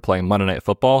Coast after playing Monday Night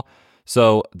Football.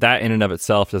 So that in and of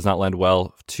itself does not lend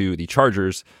well to the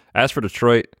Chargers. As for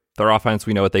Detroit, their offense,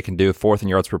 we know what they can do. 4th in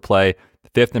yards per play,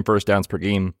 5th in first downs per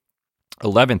game,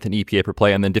 11th in EPA per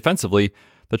play. And then defensively,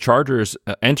 the Chargers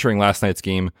entering last night's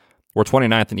game were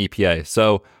 29th in EPA.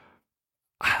 So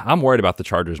I'm worried about the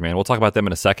Chargers, man. We'll talk about them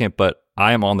in a second, but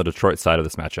I am on the Detroit side of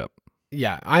this matchup.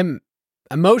 Yeah, I'm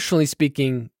emotionally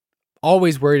speaking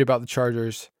always worried about the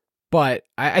Chargers, but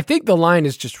I think the line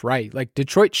is just right. Like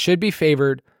Detroit should be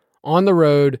favored on the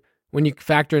road when you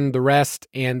factor in the rest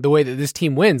and the way that this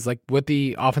team wins, like with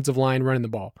the offensive line running the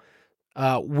ball.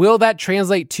 Will that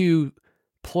translate to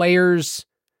players,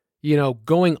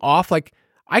 going off? Like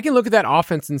I can look at that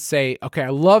offense and say, okay, I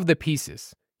love the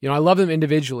pieces. I love them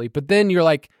individually, but then you're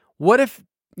like, what if,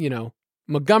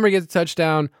 Montgomery gets a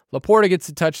touchdown, Laporta gets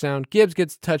a touchdown, Gibbs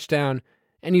gets a touchdown,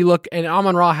 and you look, and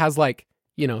Amon-Ra has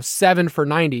 7 for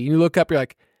 90. You look up, you're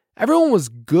like, everyone was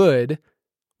good.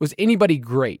 Was anybody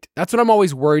great? That's what I'm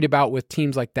always worried about with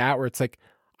teams like that, where it's like,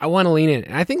 I want to lean in.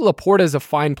 And I think Laporta is a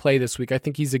fine play this week. I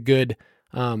think he's a good,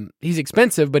 he's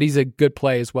expensive, but he's a good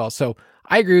play as well. So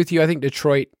I agree with you. I think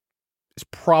Detroit is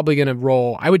probably going to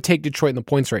roll. I would take Detroit in the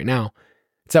points right now.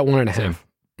 It's at 1.5.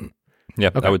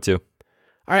 Yep, okay. I would too.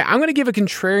 All right, I'm going to give a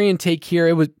contrarian take here.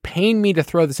 It would pain me to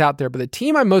throw this out there, but the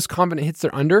team I'm most confident hits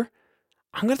their under,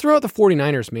 I'm going to throw out the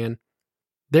 49ers, man.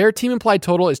 Their team implied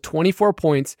total is 24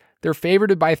 points. They're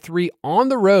favored by 3 on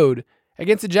the road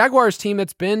against the Jaguars team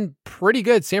that's been pretty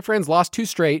good. San Fran's lost 2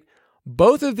 straight.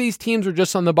 Both of these teams are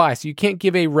just on the bye, so you can't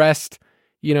give a rest,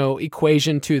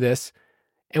 equation to this.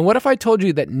 And what if I told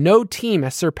you that no team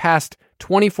has surpassed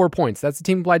 24 points? That's the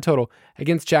team implied total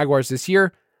against Jaguars this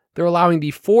year. They're allowing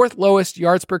the 4th lowest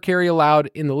yards per carry allowed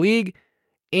in the league,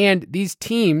 and these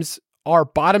teams are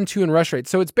bottom 2 in rush rate.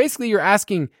 So it's basically you're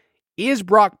asking, is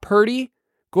Brock Purdy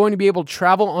going to be able to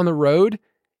travel on the road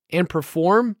and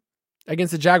perform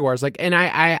against the Jaguars? And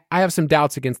I have some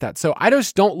doubts against that. So I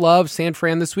just don't love San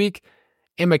Fran this week.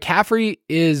 And McCaffrey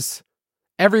is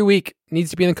every week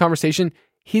needs to be in the conversation.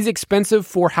 he's expensive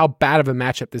for how bad of a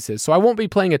matchup this is. So I won't be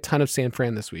playing a ton of San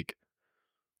Fran this week.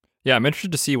 Yeah, I'm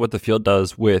interested to see what the field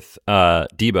does with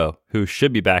Debo, who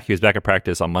should be back. He was back at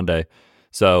practice on Monday.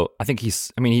 So I think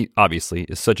he obviously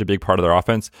is such a big part of their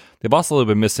offense. They've also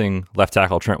been missing left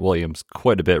tackle Trent Williams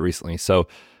quite a bit recently. So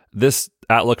this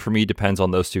outlook for me depends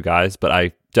on those two guys, but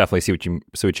I definitely see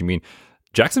what you mean.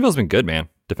 Jacksonville's been good, man,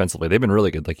 defensively. They've been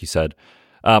really good, like you said.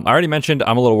 I already mentioned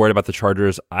I'm a little worried about the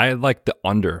Chargers. I like the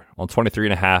under on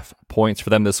 23.5 points for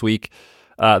them this week.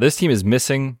 This team is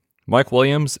missing Mike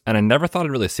Williams, and I never thought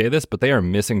I'd really say this, but they are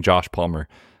missing Josh Palmer.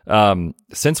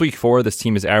 Since week 4, this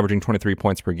team is averaging 23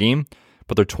 points per game,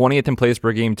 but they're 20th in plays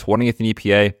per game, 20th in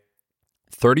EPA,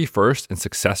 31st in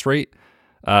success rate.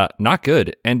 Not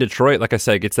good. And Detroit, like I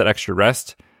said, gets that extra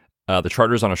rest. The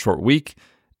Chargers on a short week.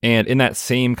 And in that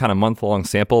same kind of month-long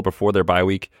sample before their bye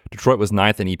week, Detroit was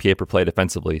 9th in EPA per play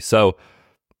defensively. So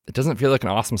it doesn't feel like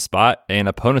an awesome spot. And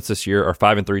opponents this year are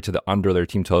 5-3 to the under their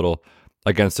team total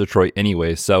against Detroit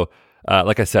anyway. So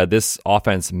like I said, this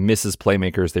offense misses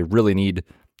playmakers. They really need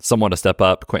someone to step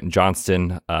up. Quentin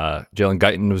Johnston, Jalen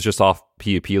Guyton was just off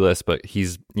PUP list, but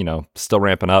he's still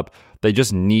ramping up. They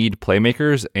just need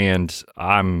playmakers, and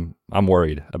I'm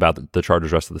worried about the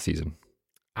Chargers rest of the season.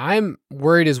 I'm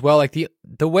worried as well. Like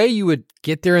the way you would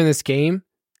get there in this game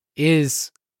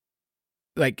is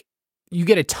like you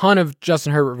get a ton of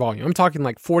Justin Herbert volume. I'm talking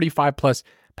like 45 plus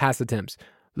pass attempts.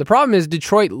 The problem is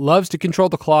Detroit loves to control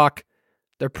the clock.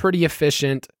 They're pretty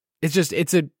efficient.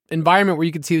 It's an environment where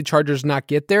you can see the Chargers not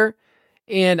get there.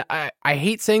 And I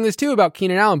hate saying this too about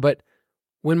Keenan Allen, but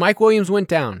when Mike Williams went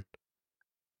down,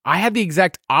 I had the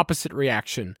exact opposite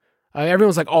reaction.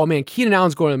 Everyone's like, oh man, Keenan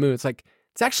Allen's going to the moon. It's like,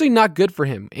 it's actually not good for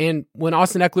him. And when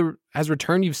Austin Eckler has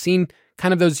returned, you've seen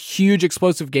kind of those huge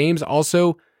explosive games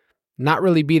also not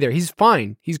really be there. He's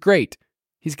fine. He's great.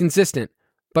 He's consistent.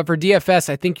 But for DFS,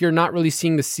 I think you're not really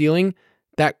seeing the ceiling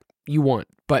that you want.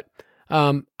 But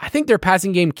I think their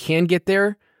passing game can get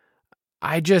there.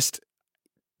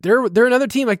 They're another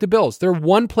team like the Bills. They're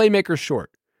one playmaker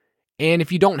short. And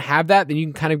if you don't have that, then you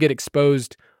can kind of get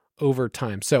exposed over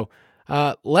time. So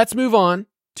let's move on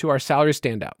to our salary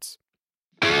standouts.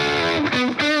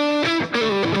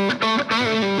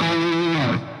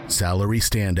 Salary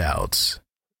standouts.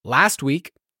 Last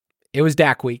week, it was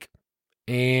Dak week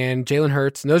and Jalen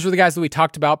Hurts. And those were the guys that we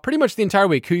talked about pretty much the entire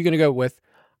week. Who are you going to go with?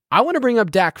 I want to bring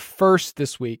up Dak first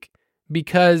this week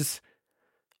because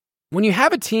when you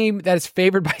have a team that is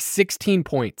favored by 16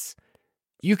 points,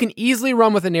 you can easily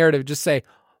run with a narrative. Just say,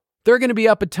 they're going to be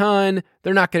up a ton.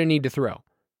 They're not going to need to throw.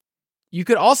 You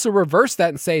could also reverse that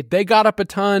and say they got up a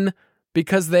ton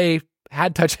because they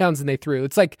had touchdowns and they threw.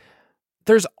 It's like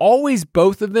there's always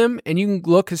both of them, and you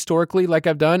can look historically like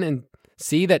I've done and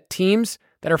see that teams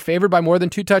that are favored by more than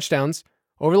 2 touchdowns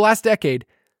over the last decade,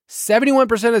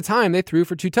 71% of the time they threw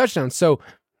for 2 touchdowns. So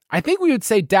I think we would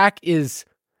say Dak has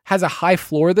a high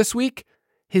floor this week.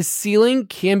 His ceiling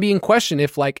can be in question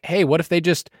if like, hey, what if they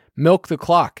just milk the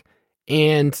clock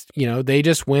and, they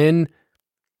just win,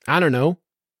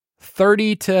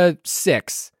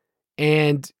 30-6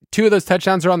 and 2 of those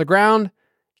touchdowns are on the ground,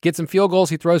 get some field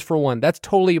goals, he throws for 1. That's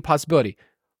totally a possibility.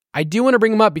 I do want to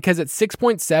bring him up because at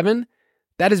 6.7,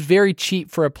 that is very cheap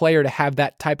for a player to have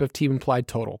that type of team implied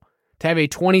total, to have a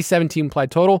 27 team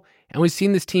implied total. And we've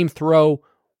seen this team throw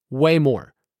way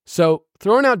more. So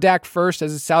throwing out Dak first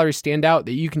as a salary standout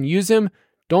that you can use him,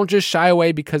 don't just shy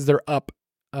away because they're up.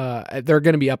 They're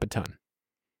going to be up a ton.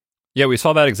 Yeah, we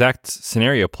saw that exact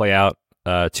scenario play out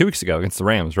 2 weeks ago against the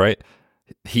Rams, right?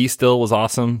 He still was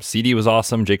awesome. CD was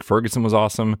awesome. Jake Ferguson was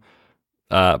awesome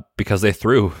because they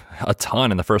threw a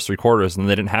ton in the first 3 quarters and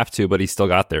they didn't have to, but he still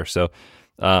got there. So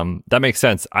that makes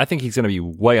sense. I think he's going to be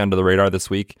way under the radar this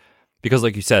week because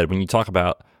like you said, when you talk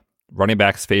about running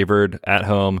backs favored at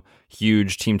home,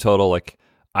 huge team total, like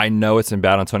I know it's been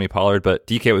bad on Tony Pollard, but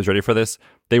DK was ready for this.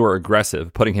 They were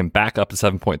aggressive, putting him back up to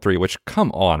 7.3, which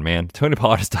come on, man. Tony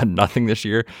Pollard has done nothing this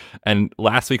year. And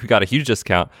last week we got a huge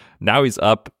discount. Now he's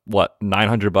up,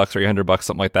 $900 or $800,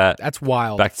 something like that. That's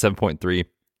wild. Back to 7.3.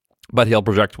 But he'll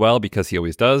project well because he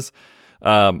always does.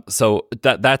 So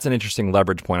that's an interesting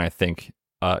leverage point, I think,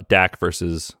 Dak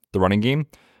versus the running game.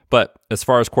 But as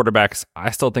far as quarterbacks,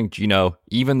 I still think Geno,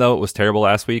 even though it was terrible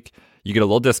last week, you get a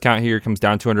little discount here. It comes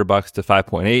down $200 to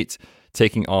 5.8,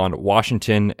 taking on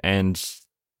Washington, and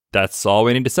that's all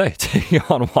we need to say. Taking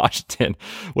on Washington,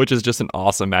 which is just an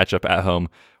awesome matchup at home,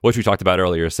 which we talked about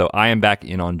earlier. So I am back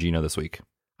in on Geno this week.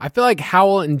 I feel like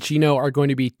Howell and Geno are going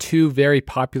to be 2 very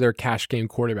popular cash game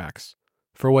quarterbacks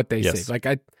for what they say. Like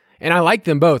I like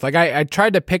them both. Like I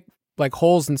tried to pick like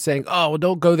holes and saying, oh, well,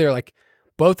 don't go there. Like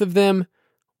both of them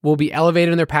will be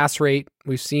elevated in their pass rate.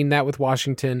 We've seen that with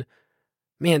Washington.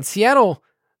 Man, Seattle,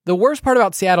 the worst part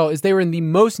about Seattle is they were in the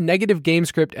most negative game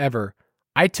script ever.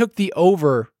 I took the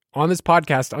over on this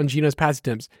podcast on Geno's pass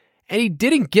attempts, and he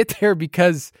didn't get there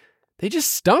because they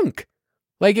just stunk.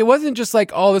 Like, it wasn't just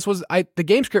like, oh, the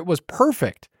game script was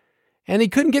perfect, and they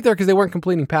couldn't get there because they weren't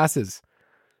completing passes.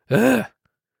 Ugh.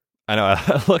 I know.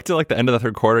 I looked at like the end of the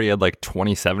third quarter. He had like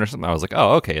 27 or something. I was like,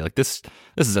 oh, okay. Like this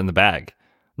is in the bag.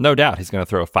 No doubt he's going to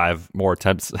throw 5 more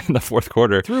attempts in the fourth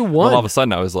quarter. Threw one. Well, all of a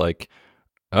sudden I was like,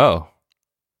 oh,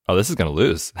 this is going to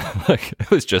lose. Like, it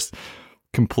was just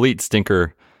complete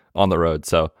stinker on the road.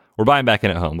 So we're buying back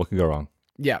in at home. What could go wrong?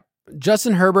 Yeah.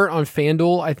 Justin Herbert on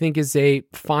FanDuel, I think, is a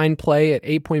fine play at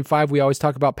 8.5. We always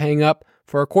talk about paying up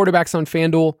for our quarterbacks on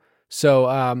FanDuel.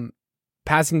 So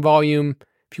passing volume,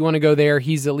 if you want to go there,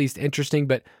 he's at least interesting.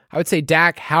 But I would say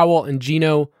Dak, Howell, and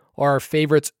Geno are our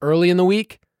favorites early in the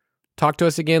week. Talk to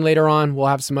us again later on. We'll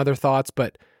have some other thoughts.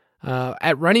 But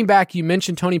at running back, you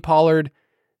mentioned Tony Pollard.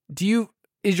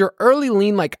 Is your early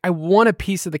lean like, I want a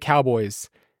piece of the Cowboys?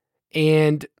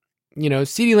 And,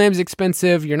 CeeDee Lamb's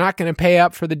expensive. You're not going to pay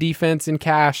up for the defense in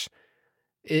cash.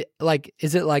 Is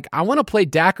it like, I want to play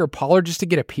Dak or Pollard just to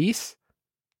get a piece?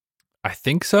 I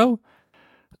think so.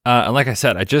 And like I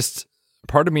said,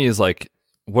 part of me is like,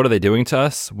 what are they doing to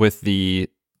us with the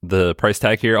price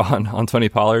tag here on Tony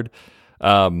Pollard?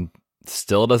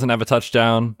 Still doesn't have a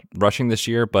touchdown rushing this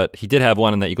year, but he did have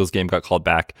one in the Eagles game, got called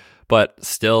back. But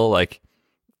still, like,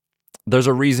 there's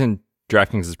a reason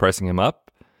DraftKings is pricing him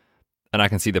up, and I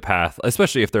can see the path,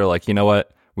 especially if they're like, you know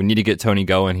what, we need to get Tony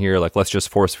going here. Like, let's just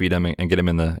force feed him and get him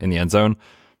in the end zone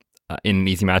in an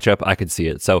easy matchup. I could see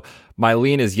it. So my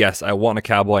lean is, yes, I want a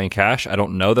Cowboy in cash. I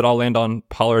don't know that I'll land on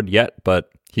Pollard yet, but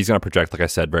he's going to project, like I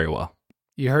said, very well.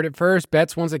 You heard it first.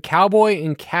 Betts wants a Cowboy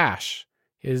in cash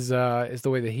is the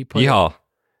way that he put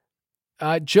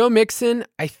it. Joe Mixon,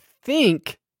 I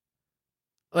think,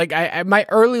 like my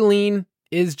early lean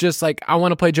is just like, I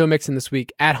want to play Joe Mixon this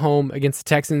week at home against the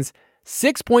Texans.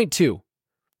 6.2.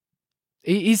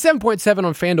 He's 7.7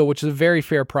 on FanDuel, which is a very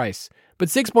fair price. But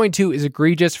 6.2 is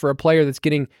egregious for a player that's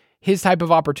getting his type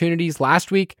of opportunities. Last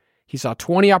week, he saw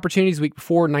 20 opportunities, week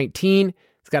before 19.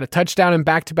 He's got a touchdown in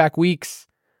back-to-back weeks.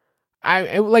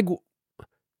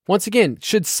 Once again,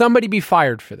 should somebody be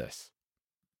fired for this?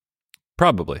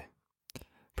 Probably,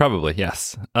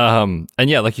 yes. And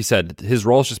yeah, like you said, his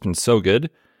role's just been so good.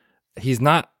 He's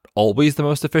not always the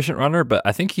most efficient runner, but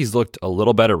I think he's looked a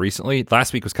little better recently.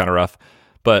 Last week was kind of rough,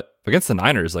 but against the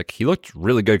Niners, like, he looked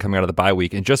really good coming out of the bye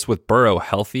week. And just with Burrow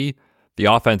healthy, the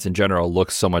offense in general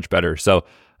looks so much better. So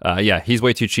yeah, he's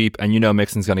way too cheap. And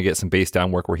Mixon's going to get some base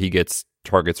down work where he gets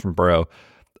targets from Burrow,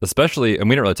 especially, and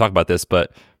we didn't really talk about this,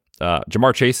 but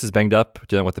Jamar Chase is banged up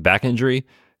dealing with the back injury.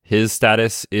 His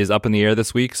status is up in the air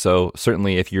this week. So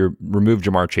certainly if you remove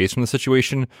Jamar Chase from the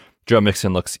situation, Joe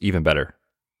Mixon looks even better.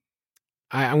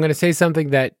 I'm going to say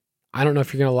something that I don't know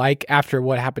if you're going to like after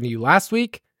what happened to you last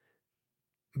week,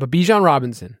 but Bijan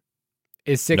Robinson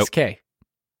is 6K.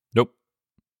 Nope.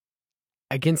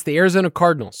 Against the Arizona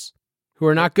Cardinals, who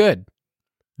are not good.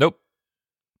 Nope.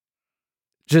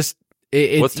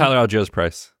 What's Tyler Algiers'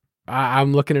 price?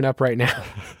 I'm looking it up right now.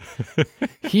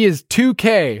 He is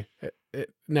 2K.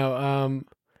 No,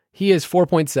 he is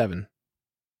 4.7.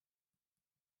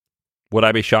 Would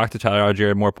I be shocked if Tyler Algier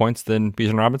had more points than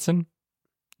Bijan Robinson?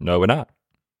 No, we're not.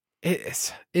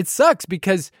 It sucks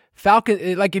because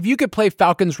Falcon, like, if you could play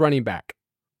Falcons running back,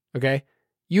 okay,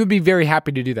 you would be very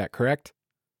happy to do that, correct?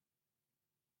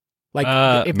 Like,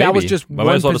 if maybe. that was just one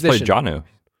might as well position. Just play Jonnu.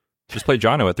 Just play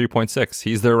Jonnu at 3.6.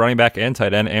 He's their running back and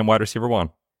tight end and wide receiver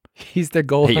 1. He's their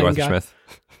goal line guy. Smith.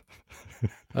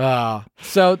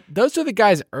 So those are the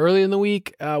guys early in the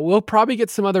week. We'll probably get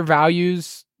some other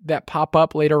values that pop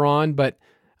up later on, but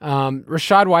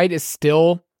Rachaad White is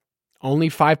still only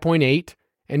 5.8,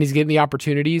 and he's getting the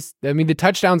opportunities. I mean, the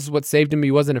touchdowns is what saved him.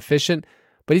 He wasn't efficient,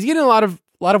 but he's getting a lot of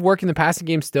work in the passing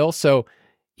game still. So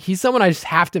he's someone I just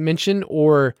have to mention,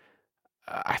 or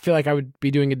I feel like I would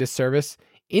be doing a disservice.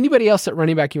 Anybody else at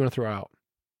running back you want to throw out?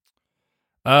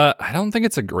 I don't think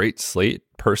it's a great slate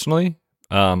personally.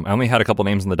 I only had a couple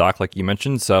names in the doc, like you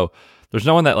mentioned, so there's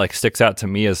no one that like sticks out to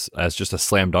me as just a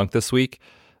slam dunk this week.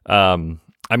 I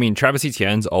mean, Travis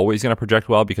Etienne's always going to project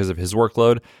well because of his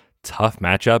workload. Tough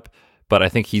matchup, but I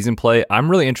think he's in play. I'm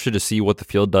really interested to see what the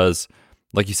field does,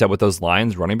 like you said, with those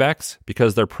Lions running backs,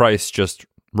 because they're priced just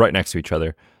right next to each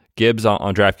other. Gibbs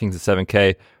on DraftKings at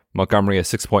 7K, Montgomery at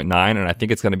 6.9, and I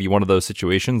think it's going to be one of those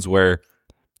situations where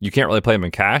you can't really play them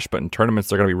in cash, but in tournaments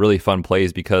they're going to be really fun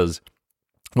plays because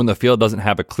when the field doesn't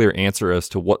have a clear answer as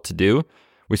to what to do,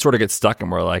 we sort of get stuck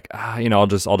and we're like, I'll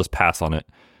just pass on it.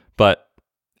 But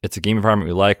It's a game environment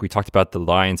we like. We talked about the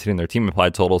Lions hitting their team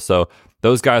implied total. So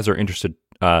those guys are interested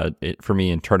for me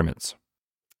in tournaments.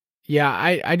 Yeah,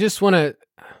 I just want to...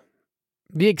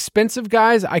 The expensive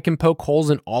guys, I can poke holes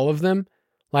in all of them.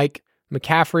 Like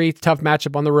McCaffrey, tough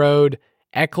matchup on the road.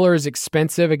 Eckler is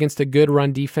expensive against a good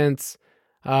run defense.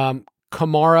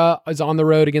 Kamara is on the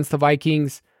road against the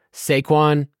Vikings.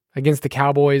 Saquon against the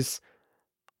Cowboys.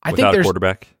 I think there's a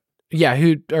quarterback. Yeah,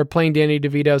 who are playing Danny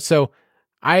DeVito. So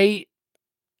I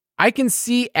can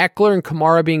see Eckler and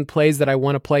Kamara being plays that I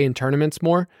want to play in tournaments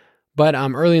more. But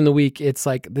early in the week, it's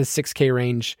like the 6K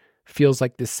range feels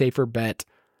like the safer bet.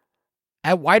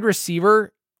 At wide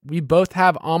receiver, we both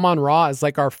have Amon-Ra as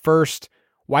like our first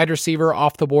wide receiver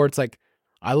off the board. It's like,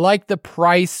 I like the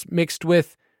price mixed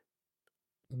with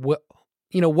what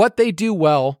they do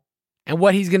well and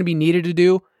what he's going to be needed to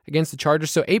do against the Chargers.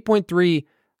 So 8.3,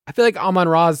 I feel like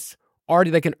Amon-Ra's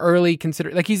already like an early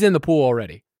like he's in the pool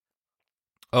already.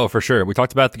 Oh, for sure. We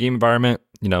talked about the game environment,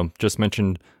 just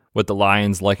mentioned with the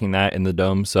Lions liking that in the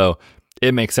dome. So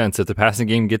it makes sense. If the passing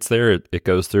game gets there, it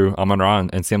goes through Amon-Ra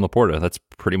and Sam Laporta. That's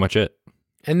pretty much it.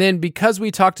 And then because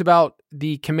we talked about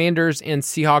the Commanders and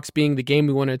Seahawks being the game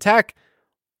we want to attack,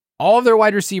 all of their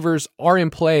wide receivers are in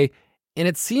play. And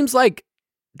it seems like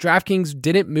DraftKings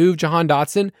didn't move Jahan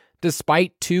Dotson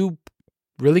despite 2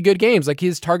 really good games. Like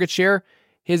his target share,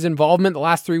 his involvement the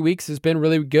last 3 weeks has been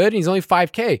really good. And he's only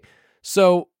 5K.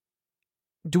 So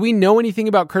do we know anything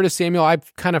about Curtis Samuel?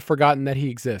 I've kind of forgotten that he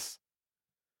exists.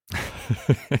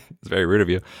 It's very rude of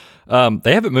you.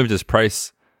 They haven't moved his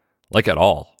price like at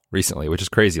all recently, which is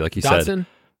crazy. Like you Dotson? said,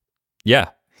 yeah.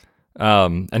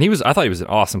 And I thought he was an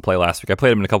awesome play last week. I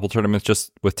played him in a couple tournaments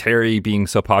just with Terry being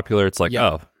so popular. It's like,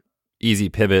 easy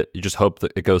pivot. You just hope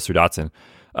that it goes through Dotson.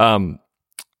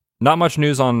 Not much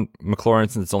news on McLaurin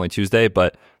since it's only Tuesday,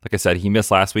 but like I said, he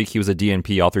missed last week. He was a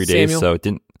DNP all 3 days, Samuel? so it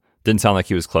didn't sound like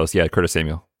he was close. Yeah, Curtis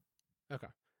Samuel. Okay.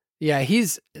 Yeah,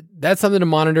 that's something to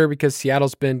monitor because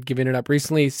Seattle's been giving it up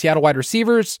recently. Seattle wide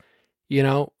receivers,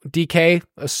 DK,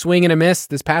 a swing and a miss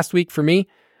this past week for me.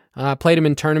 Played him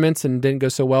in tournaments and didn't go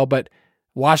so well, but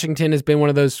Washington has been one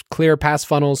of those clear pass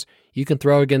funnels you can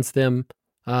throw against them.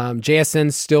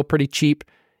 JSN's still pretty cheap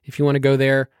if you want to go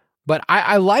there. But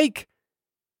I like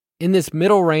in this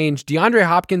middle range, DeAndre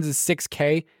Hopkins is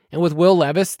 6K, and with Will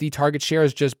Levis, the target share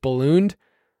has just ballooned.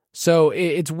 So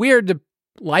it's weird to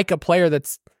like a player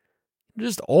that's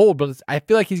just old, but I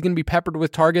feel like he's going to be peppered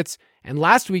with targets. And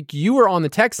last week, you were on the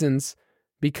Texans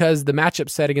because the matchup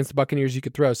set against the Buccaneers you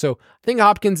could throw. So I think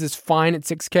Hopkins is fine at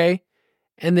 6K.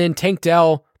 And then Tank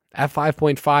Dell at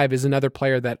 5.5 is another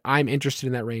player that I'm interested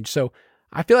in that range. So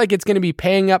I feel like it's going to be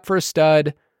paying up for a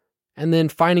stud and then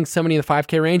finding somebody in the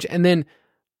 5K range. And then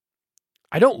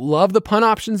I don't love the punt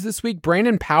options this week.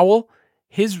 Brandon Powell,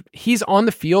 he's on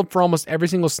the field for almost every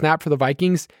single snap for the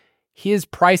Vikings. His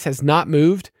price has not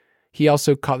moved. He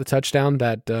also caught the touchdown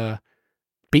that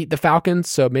beat the Falcons,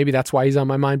 so maybe that's why he's on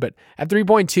my mind. But at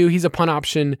 3.2, he's a punt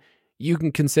option you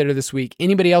can consider this week.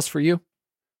 Anybody else for you?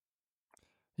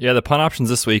 Yeah, the punt options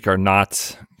this week are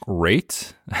not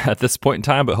great at this point in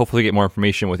time, but hopefully get more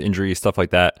information with injuries, stuff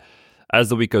like that as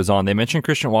the week goes on. They mentioned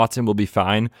Christian Watson will be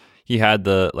fine. He had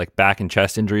the back and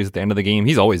chest injuries at the end of the game.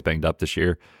 He's always banged up this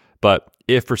year. But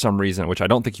if for some reason, which I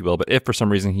don't think he will, but if for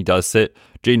some reason he does sit,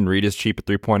 Jaden Reed is cheap at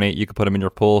 3.8. You could put him in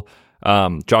your pool.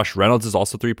 Josh Reynolds is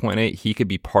also 3.8. He could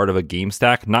be part of a game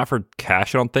stack, not for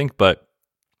cash, I don't think, but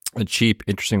a cheap,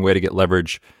 interesting way to get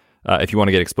leverage if you want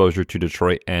to get exposure to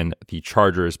Detroit and the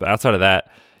Chargers. But outside of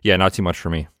that, yeah, not too much for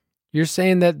me. You're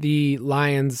saying that the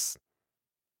Lions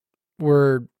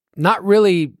were not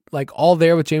really all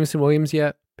there with Jameson Williams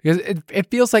yet? Because it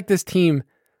feels like this team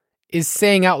is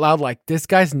saying out loud, this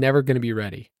guy's never going to be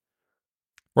ready.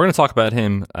 We're going to talk about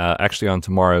him actually on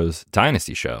tomorrow's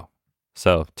Dynasty show.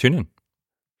 So tune in.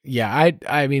 Yeah,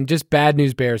 I mean, just bad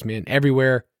news bears, man.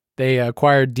 Everywhere. They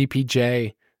acquired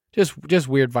DPJ. Just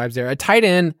weird vibes there. A tight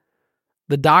end,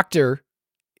 the doctor,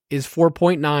 is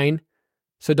 4.9.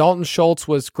 So Dalton Schultz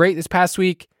was great this past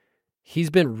week. He's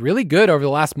been really good over the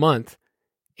last month.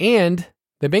 And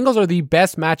the Bengals are the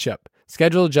best matchup,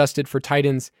 schedule adjusted, for tight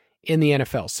ends in the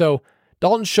NFL. So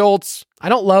Dalton Schultz, I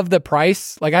don't love the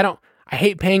price. I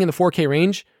hate paying in the 4K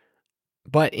range,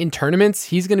 but in tournaments,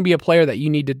 he's going to be a player that you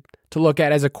need to look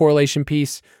at as a correlation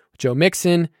piece with Joe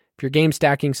Mixon if you're game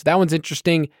stacking. So that one's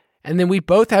interesting. And then we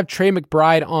both have Trey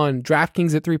McBride on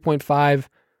DraftKings at 3.5,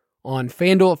 on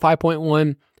FanDuel at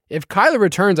 5.1. If Kyler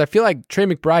returns, I feel like Trey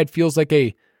McBride feels like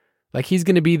he's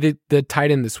going to be the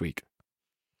tight end this week.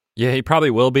 Yeah, he probably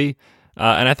will be.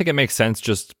 And I think it makes sense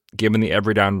just given the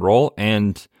every down role,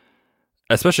 and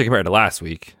especially compared to last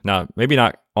week. Now, maybe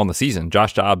not on the season.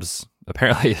 Josh Dobbs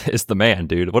apparently is the man,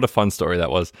 dude. What a fun story that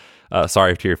was.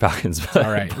 Sorry to your Falcons. But,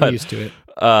 all right, I'm used to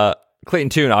it. Clayton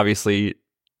Tune, obviously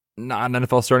not an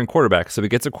NFL starting quarterback, so he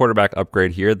gets a quarterback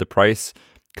upgrade here. The price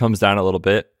comes down a little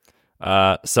bit.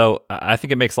 So I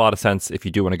think it makes a lot of sense if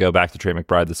you do want to go back to Trey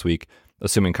McBride this week,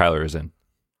 assuming Kyler is in.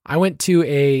 I went to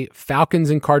a Falcons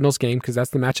and Cardinals game because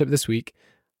that's the matchup this week.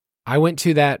 I went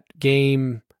to that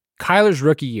game Kyler's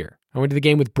rookie year. I went to the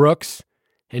game with Brooks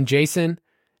and Jason,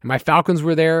 and my Falcons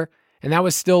were there, and that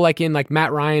was still like in like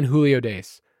Matt Ryan, Julio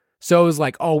days. So it was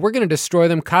like, oh, we're going to destroy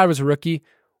them. Kyler was a rookie.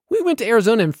 We went to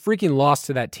Arizona and freaking lost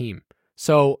to that team.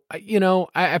 So,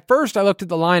 at first I looked at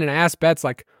the line and I asked Betts,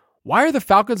 like, why are the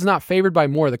Falcons not favored by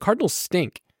more? The Cardinals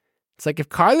stink. It's like if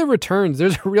Kyler returns,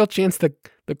 there's a real chance that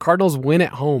the Cardinals win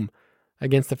at home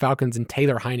against the Falcons and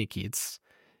Taylor Heineke.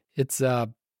 It's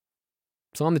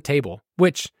on the table,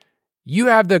 which you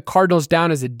have the Cardinals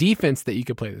down as a defense that you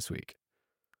could play this week.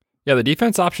 Yeah, the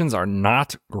defense options are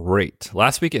not great.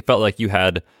 Last week it felt like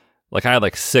I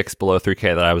had 6 below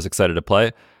 3K that I was excited to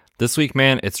play. This week,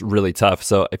 man, it's really tough.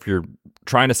 So if you're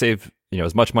trying to save,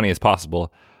 as much money as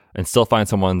possible and still find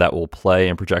someone that will play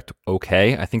and project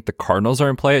okay, I think the Cardinals are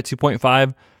in play at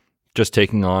 2.5, just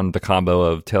taking on the combo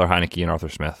of Taylor Heineke and Arthur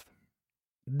Smith.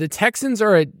 The Texans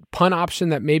are a punt option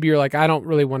that maybe you're like, I don't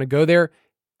really want to go there.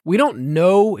 We don't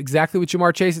know exactly with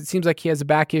Jamar Chase. It seems like he has a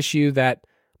back issue that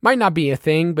might not be a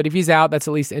thing, but if he's out, that's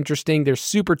at least interesting. They're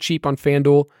super cheap on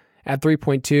FanDuel at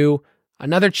 3.2.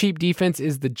 Another cheap defense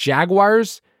is the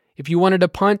Jaguars. If you wanted to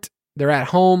punt, they're at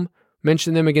home.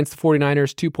 Mention them against the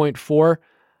 49ers, 2.4.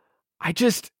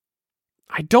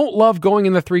 I don't love going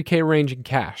in the 3K range in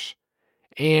cash.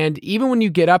 And even when you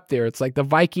get up there, it's like the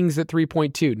Vikings at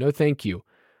 3.2. No, thank you.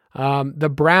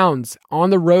 The Browns on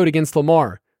the road against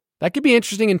Lamar. That could be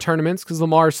interesting in tournaments because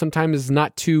Lamar sometimes is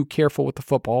not too careful with the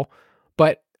football.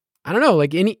 But I don't know,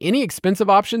 like any expensive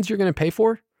options you're going to pay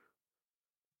for?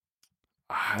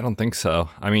 I don't think so.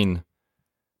 I mean,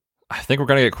 I think we're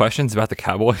going to get questions about the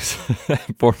Cowboys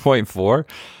at 4.4.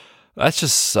 That's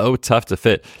just so tough to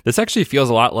fit. This actually feels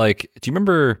a lot like, do you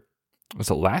remember, was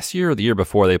it last year or the year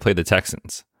before they played the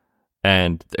Texans?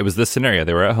 And it was this scenario.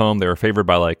 They were at home. They were favored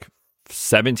by like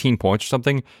 17 points or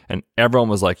something. And everyone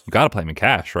was like, you got to play them in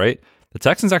cash, right? The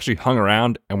Texans actually hung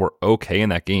around and were okay in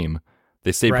that game.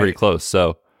 They stayed pretty close.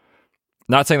 So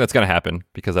not saying that's going to happen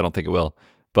because I don't think it will.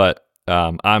 But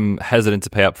I'm hesitant to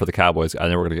pay up for the Cowboys. I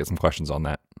know we're going to get some questions on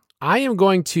that. I am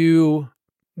going to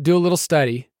do a little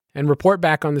study and report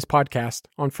back on this podcast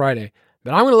on Friday.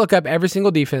 But I'm going to look up every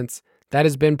single defense that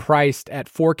has been priced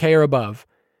at 4K or above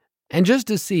and just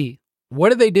to see what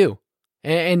did they do.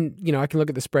 And I can look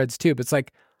at the spreads too, but it's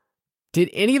like,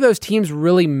 did any of those teams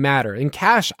really matter? In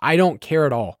cash, I don't care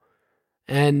at all.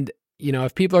 And,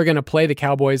 if people are going to play the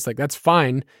Cowboys, like that's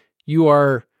fine. You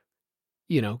are,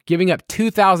 giving up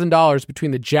 $2,000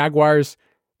 between the Jaguars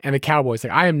and the Cowboys.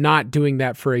 Like I am not doing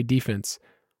that for a defense.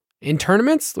 In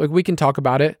tournaments, like we can talk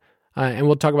about it and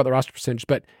we'll talk about the roster percentage,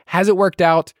 but has it worked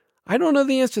out? I don't know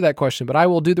the answer to that question, but I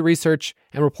will do the research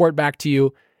and report back to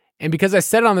you. And because I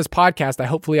said it on this podcast,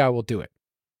 hopefully I will do it.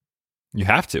 You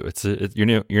have to.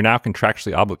 You're now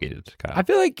contractually obligated, Kyle. I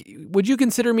feel like, would you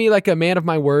consider me like a man of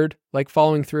my word, like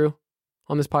following through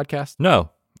on this podcast? No,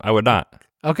 I would not.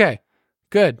 Okay,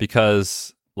 good.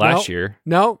 Because last year,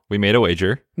 we made a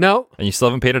wager. No. And you still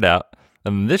haven't paid it out.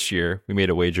 And this year, we made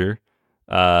a wager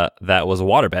that was a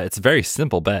water bet. It's a very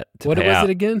simple bet to What pay was out.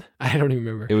 it again? I don't even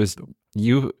remember. It was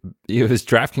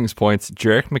DraftKings points,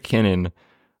 Jerick McKinnon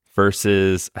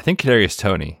versus, I think, Kadarius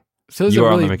Toney. So you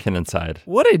are on the McKinnon side.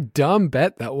 What a dumb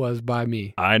bet that was by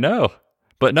me. I know.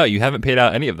 But no, you haven't paid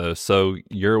out any of those, so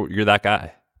you're that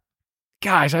guy.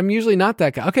 Gosh, I'm usually not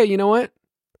that guy. Okay, you know what?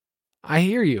 I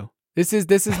hear you. This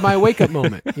is my wake up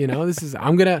moment.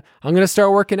 I'm gonna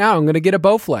start working out. I'm gonna get a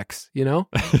Bowflex.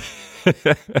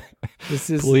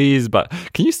 Please, but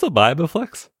can you still buy a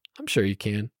Bowflex? I'm sure you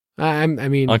can. I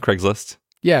mean, on Craigslist.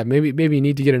 Yeah, maybe you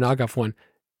need to get a knockoff one.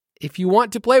 If you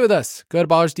want to play with us, go to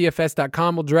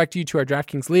ballersdfs.com. We'll direct you to our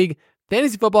DraftKings League,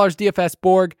 Fantasy Footballers DFS,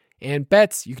 Borg, and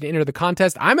Bets. You can enter the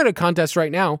contest. I'm in a contest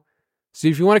right now. So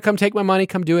if you want to come take my money,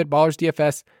 come do it,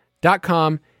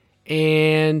 ballersdfs.com.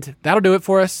 And that'll do it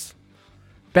for us.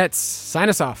 Bets, sign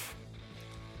us off.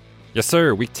 Yes,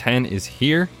 sir. Week 10 is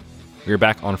here. We're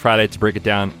back on Friday to break it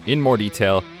down in more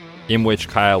detail, in which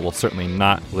Kyle will certainly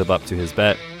not live up to his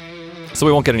bet. So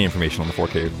we won't get any information on the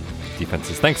 4K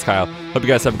defenses. Thanks, Kyle. Hope you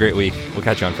guys have a great week. We'll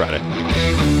catch you on Friday.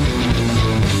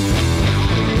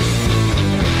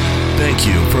 Thank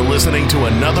you for listening to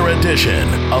another edition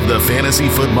of the Fantasy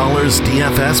Footballers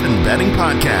DFS and Betting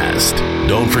Podcast.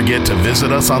 Don't forget to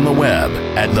visit us on the web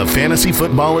at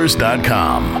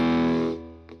thefantasyfootballers.com.